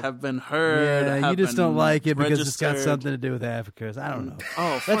threshold. have been heard. Yeah, you have just been don't like it because it's got registered. something to do with Africa. I don't know.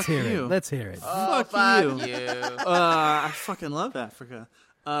 Oh, Let's fuck hear you. it. Let's hear it. Oh, Fuck you. you. I fucking love Africa.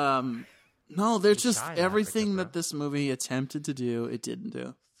 No, they're just shine everything Africa, that this movie attempted to do, it didn't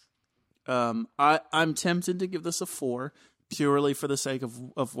do. I'm tempted to give this a 4 purely for the sake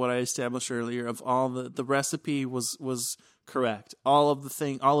of what I established earlier. Of all the recipe was correct. All of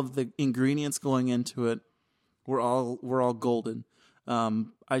the ingredients going into it were all golden.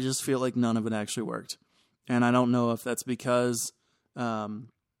 I just feel like none of it actually worked, and I don't know if that's because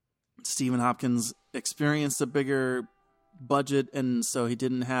Stephen Hopkins experienced a bigger budget, and so he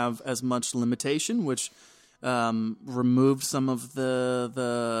didn't have as much limitation, which removed some of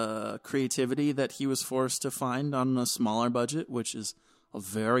the creativity that he was forced to find on a smaller budget, which is a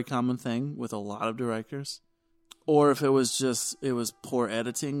very common thing with a lot of directors. Or if it was poor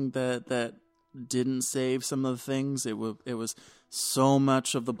editing that didn't save some of the things. It was so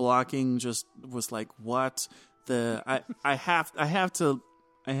much of the blocking just was like, what? I have to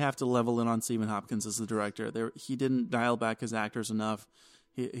level in on Stephen Hopkins as the director. He didn't dial back his actors enough.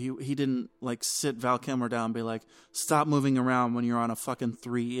 He didn't like sit Val Kilmer down and be like, stop moving around when you're on a fucking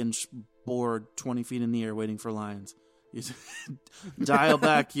 3-inch board 20 feet in the air waiting for lines. You dial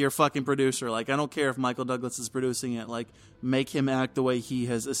back your fucking producer. Like, I don't care if Michael Douglas is producing it. Like, make him act the way he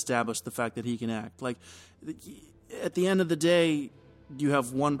has established the fact that he can act. Like, at the end of the day, you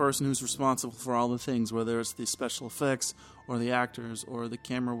have one person who's responsible for all the things, whether it's the special effects or the actors or the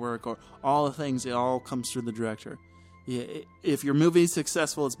camera work or all the things. It all comes through the director. Yeah, if your movie is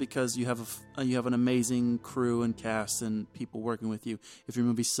successful, it's because you have an amazing crew and cast and people working with you. If your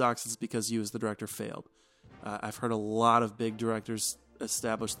movie sucks, it's because you as the director failed. I've heard a lot of big directors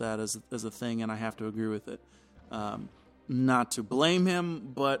establish that as a thing, and I have to agree with it. Not to blame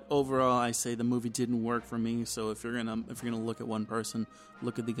him, but overall, I say the movie didn't work for me. So if you're gonna look at one person,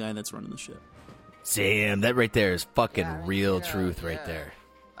 look at the guy that's running the ship. Sam, that right there is fucking real truth right there.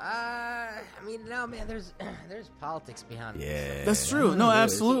 I mean, no, man. There's politics behind this. Yeah, that's true. No,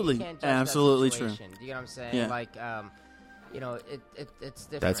 absolutely, You can't judge absolutely that true. situation. Do you know what I'm saying? Yeah. Like, it's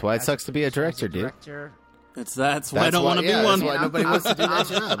different. That's why it As sucks to be a director, dude. director, That's why I don't want to be one. That's why nobody wants to do that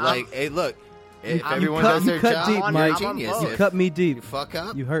job. Like, hey, look, if everyone cut- does their you cut job, deep, you're Mike. a genius. You If cut me deep. You fuck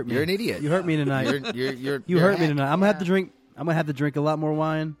up. You hurt me. You're an idiot. You hurt me tonight. You hurt me tonight. I'm gonna have to drink. I'm gonna have to drink a lot more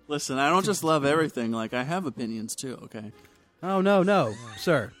wine. Listen, I don't just love everything. Like, I have opinions too. Okay. Oh no,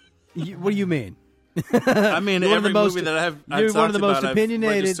 sir. What do you mean? I mean, You're every movie that I've you're one of talked the most about, I've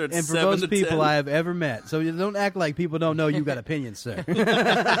opinionated registered and 7 verbose to people 10. I have ever met. So you don't act like people don't know you got opinions, sir.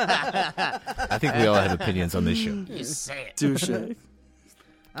 I think we all have opinions on this show. you say it. Touche.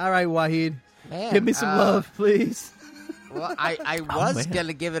 All right, Wahid, Man, give me some love, please. Well, I was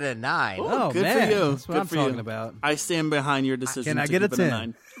gonna give it a 9. Oh, Good man. for you. That's what Good I'm for talking you. about. I stand behind your decision. Can I to get a give it 10?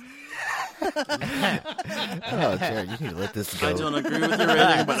 9. Oh, Jared, you need to let this go. I don't agree with your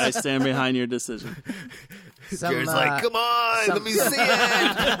rating, but I stand behind your decision. Jared's like, come on, let me see it.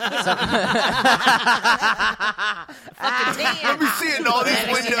 Let me see it in all these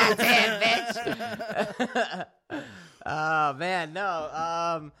windows. Oh man,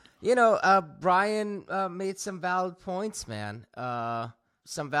 no. Brian made some valid points, man.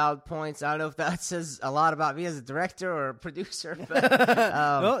 Some valid points. I don't know if that says a lot about me as a director or a producer, but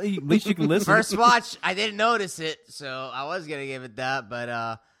Well, at least you can listen. first watch, I didn't notice it, so I was gonna give it that.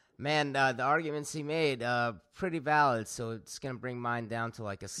 But Man, the arguments he made, pretty valid. So it's gonna bring mine down to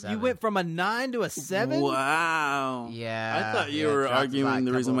like a 7. You went from a 9 to a 7. Wow. Yeah. I thought you were arguing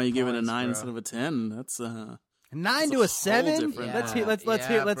the reason why you gave it a 9 bro. instead of a 10. That's 9 to a 7. different Let's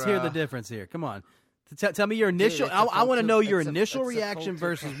vibe. hear the difference here. Come on. Tell me your initial. Dude, I want to know your it's a initial full reaction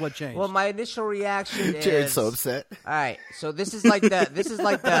versus different- what changed. Well, my initial reaction is Jared's so upset. All right, so this is like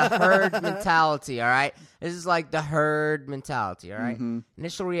the herd mentality. All right, this is like the herd mentality. All right?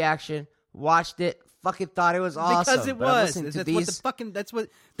 Initial reaction, watched it, fucking thought it was awesome because it but I'm was. listening to That's these... what the fucking. That's what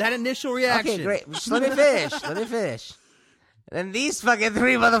that initial reaction. Okay, great. Just let me finish. And these fucking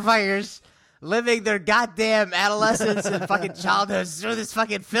 3 motherfuckers living their goddamn adolescence and fucking childhoods through this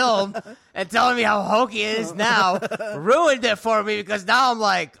fucking film and telling me how hokey it is now ruined it for me because now I'm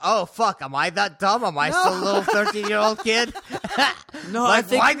like, oh, fuck, am I that dumb? Am I still a little 13-year-old kid? No, like, I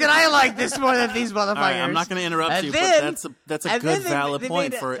think... why did I like this more than these motherfuckers? All right, I'm not going to interrupt And you, then- but that's a and good then they valid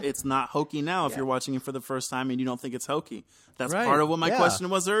point made it- for it's not hokey now if you're watching it for the first time and you don't think it's hokey. That's Right. part of what my Yeah. question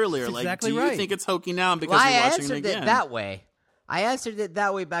was earlier. That's like, exactly do you right. think it's hokey now because Well, I you're watching it answered again? it that way. I answered it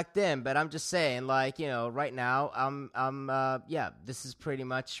that way back then, but I'm just saying, like, you know, right now, yeah, this is pretty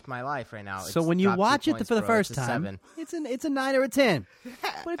much my life right now. So It's when you top 2 watch it points, for the bro. first It's a time, 7. it's a 9 or a 10.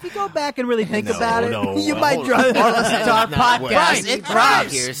 But if you go back and really think No, about it, no, you might hold drive. on. Or listen to our Not what podcast. he It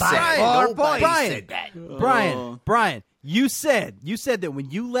drops here by said. 4 Nobody points. Brian, said that. Brian, you said that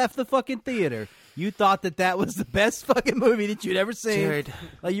when you left the fucking theater, you thought that was the best fucking movie that you'd ever seen. Jared,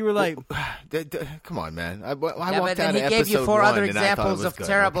 like you were like, come on, man. I Yeah, walked but out then of he gave you episode 4 other 1 and I thought it examples was of good,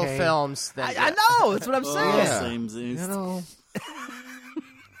 terrible okay? films. That, I know. That's what I'm saying. Same You Zeus. know,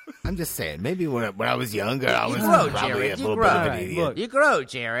 I'm just saying. Maybe when I was younger, I was You grow, probably Jared. a You little grow. bit of an Right, idiot. look. You grow,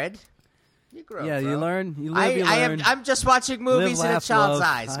 Jared. You grow. Yeah, bro. you learn. You live, you learn. I'm just watching movies in a laugh, child's love.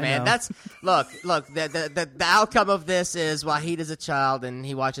 eyes, I man. know. That's look. The outcome of this is Wahid is a child and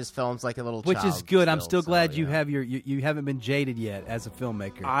he watches films like a little Which child. is good. I'm still, still glad so, you yeah. have you haven't been jaded yet as a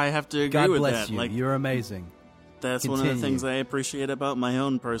filmmaker. I have to agree God with bless that. you. Like, You're amazing. that's one of the Continue. things I appreciate about my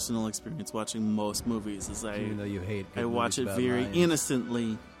own personal experience watching most movies. Is Even though you hate, I good watch it movies about very lions.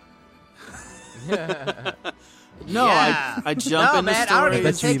 innocently. No, Yeah. I jump no, in the man, story. I don't even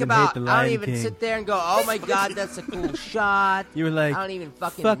bet you think even about. hate The I don't Lion even King. sit there and go, "Oh my god, that's a cool shot." You were like, I don't even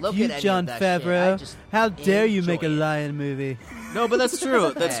fucking fuck look you, at any Jon of that shit. I Favreau. just How dare you make a enjoy it. lion movie? No, but that's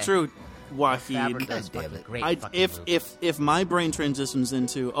true. That's Hey. true, Favreau Wahid. does fucking great I, fucking if movies. if my brain transitions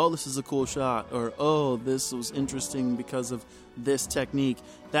into this is a cool shot, or this was interesting because of this technique,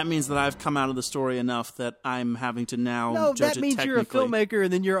 that means that I've come out of the story enough that I'm having to now No, judge that it means you're a technically. filmmaker,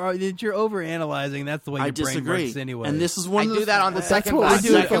 and then you're overanalyzing. That's the way your I brain disagree, works anyway. and this is one. I of do the, that on the That's second what we watch. do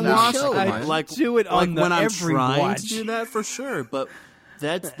Second from the watch. show, I man. like do it like on the when I'm every trying watch. to do that for sure, but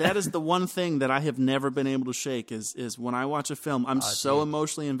that is the one thing that I have never been able to shake is when I watch a film, I'm so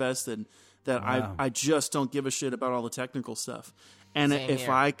emotionally invested that Wow. I just don't give a shit about all the technical stuff. And Same if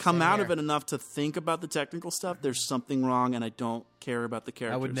here. I come Same out here. of it enough to think about the technical stuff, there's something wrong, and I don't care about the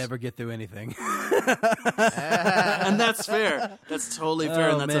characters. I would never get through anything. And that's fair. That's totally fair,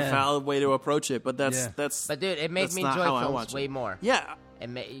 Oh, and that's a man. valid way to approach it. But that's Yeah. that's. But dude, it made that's me not enjoy how I films watch it. way more. Yeah.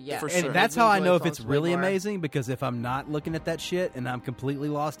 Yeah, For it sure. made And that's me how I enjoy know if films it's way really more. amazing, because if I'm not looking at that shit and I'm completely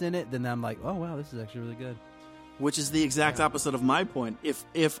lost in it, then I'm like, oh wow, this is actually really good. Which is the exact opposite of my point.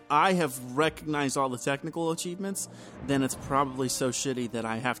 If I have recognized all the technical achievements, then it's probably so shitty that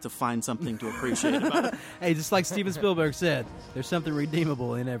I have to find something to appreciate about it. Hey, just like Steven Spielberg said, there's something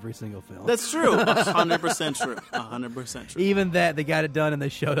redeemable in every single film. That's true. 100% true. 100% true. Even that, they got it done and they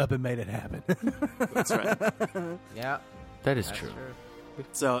showed up and made it happen. That's right. Yeah, That is that's true.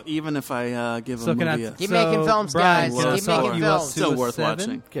 So even if I give So a can I- movie a Keep So, making films, Brian, guys. can I Keep talk making you up films. to still a worth 7?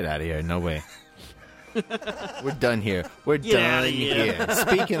 watching. Get out of here. No way. We're done here. We're Get done outta here. here.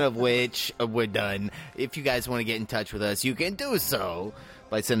 Speaking of which, we're done. If you guys want to get in touch with us, you can do so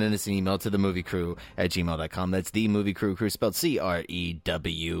by sending us an email to themoviecrew@gmail.com. That's the movie crew spelled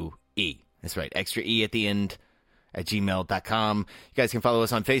CREWE. That's right. Extra E at the end at gmail.com. You guys can follow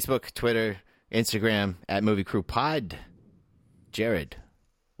us on Facebook, Twitter, Instagram at Movie Crew Pod. Jared,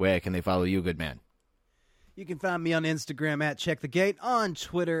 where can they follow you, good man? You can find me on Instagram at Check the Gate, on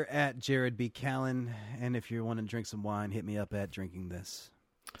Twitter at Jared B. Callen, and if you want to drink some wine, hit me up at Drinking This.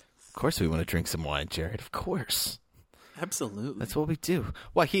 Of course we want to drink some wine, Jared. Of course. Absolutely. That's what we do.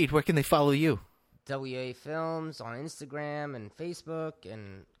 Wahid, where can they follow you? WA Films on Instagram and Facebook,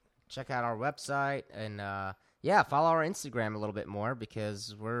 and check out our website, and follow our Instagram a little bit more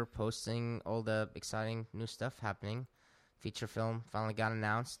because we're posting all the exciting new stuff happening. Feature film finally got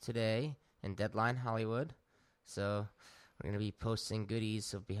announced today in Deadline Hollywood, so we're gonna be posting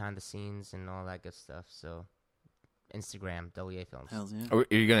goodies of behind the scenes and all that good stuff. So Instagram, WA Films. Hells yeah. Are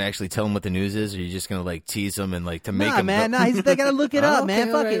you gonna actually tell them what the news is, or are you just gonna like tease them and like to make them? Man, they gotta look it up,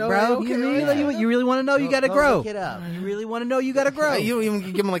 man. Fuck it, bro. You really want to know? You gotta grow. Look it up. You really want to know? You gotta grow. You don't even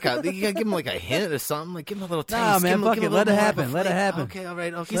give them like a. You gotta give them like a hint or something. Like give them a little taste. Nah, man, give fuck them it. Let it happen. Let it happen. Okay, all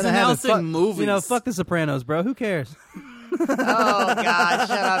right. Okay. He's announcing movies. You know, fuck The Sopranos, bro. Who cares? Oh, God,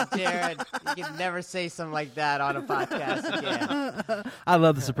 shut up, Jared. You can never say something like that on a podcast again. I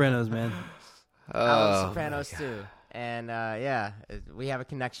love The Sopranos, man. I love Sopranos, too. And, we have a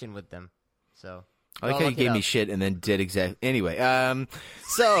connection with them. So I like how you gave me shit and then did exactly. Anyway,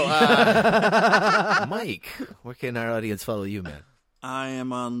 Mike, where can our audience follow you, man? I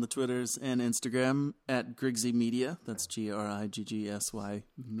am on the Twitters and Instagram at Grigsy Media. That's GRIGGSY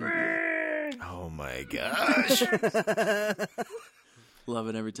Media. Oh my gosh. Love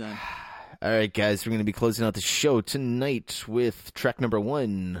it every time. All right, guys, we're going to be closing out the show tonight with track number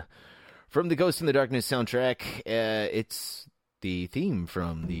 1 from the Ghost in the Darkness soundtrack. It's the theme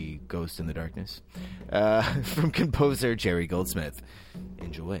from the Ghost in the Darkness from composer Jerry Goldsmith.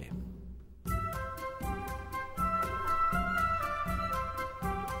 Enjoy.